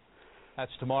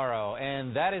 That's tomorrow,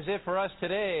 and that is it for us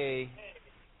today.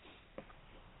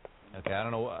 Okay, I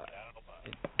don't know.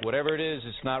 Whatever it is,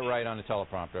 it's not right on the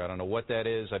teleprompter. I don't know what that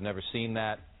is. I've never seen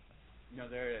that. No,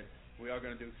 there it is. We are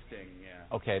going to do Sting, yeah.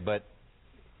 Okay, but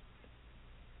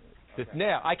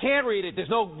now I can't read it. There's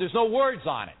no words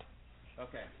on it.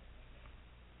 Okay.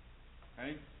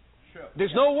 Hey, sure.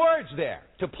 There's no words there.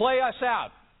 To play us out.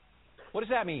 What does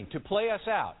that mean? To play us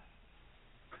out.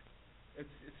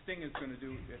 Sting is going to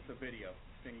do. It's a video.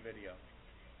 Sting video.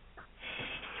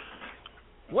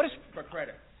 What is for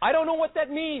credit? I don't know what that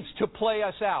means. To play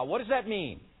us out. What does that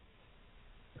mean?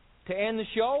 To end the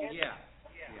show? Yeah.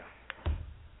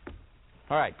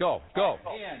 All right, go.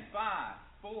 In 5,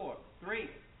 4, 3.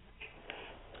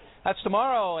 That's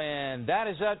tomorrow, and that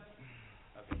is it.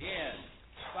 In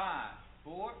 5,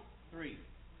 4, 3.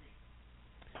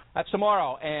 That's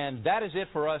tomorrow, and that is it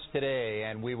for us today.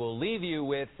 And we will leave you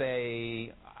with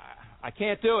a. I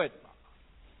can't do it.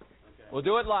 Okay. We'll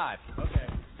do it live. Okay.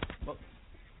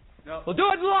 No. We'll do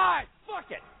it live.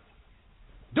 Fuck it.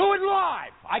 Do it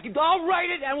live. I'll write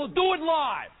it, and we'll do it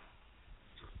live.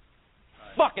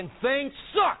 Fucking thing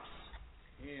sucks.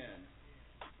 In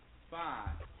 5,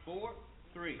 4,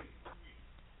 3.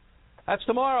 That's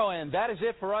tomorrow, and that is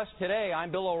it for us today. I'm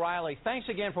Bill O'Reilly. Thanks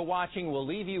again for watching. We'll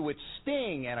leave you with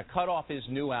Sting and a cut off his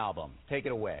new album. Take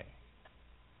it away.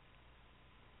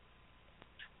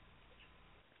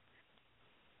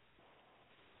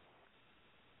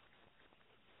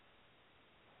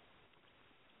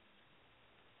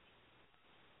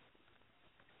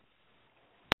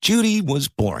 Judy was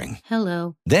boring.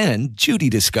 Hello. Then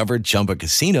Judy discovered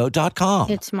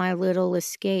ChumbaCasino.com. It's my little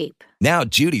escape. Now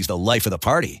Judy's the life of the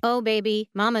party. Oh,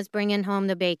 baby, mama's bringing home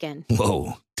the bacon.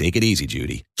 Whoa, take it easy,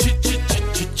 Judy.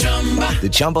 The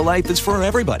Chumba life is for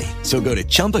everybody. So go to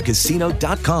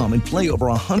ChumbaCasino.com and play over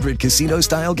 100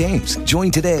 casino-style games. Join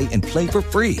today and play for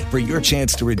free for your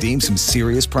chance to redeem some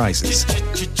serious prizes.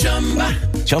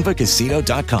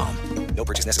 ChumbaCasino.com. No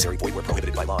purchase necessary. Void where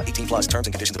prohibited by law. 18+ terms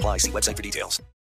and conditions apply. See website for details.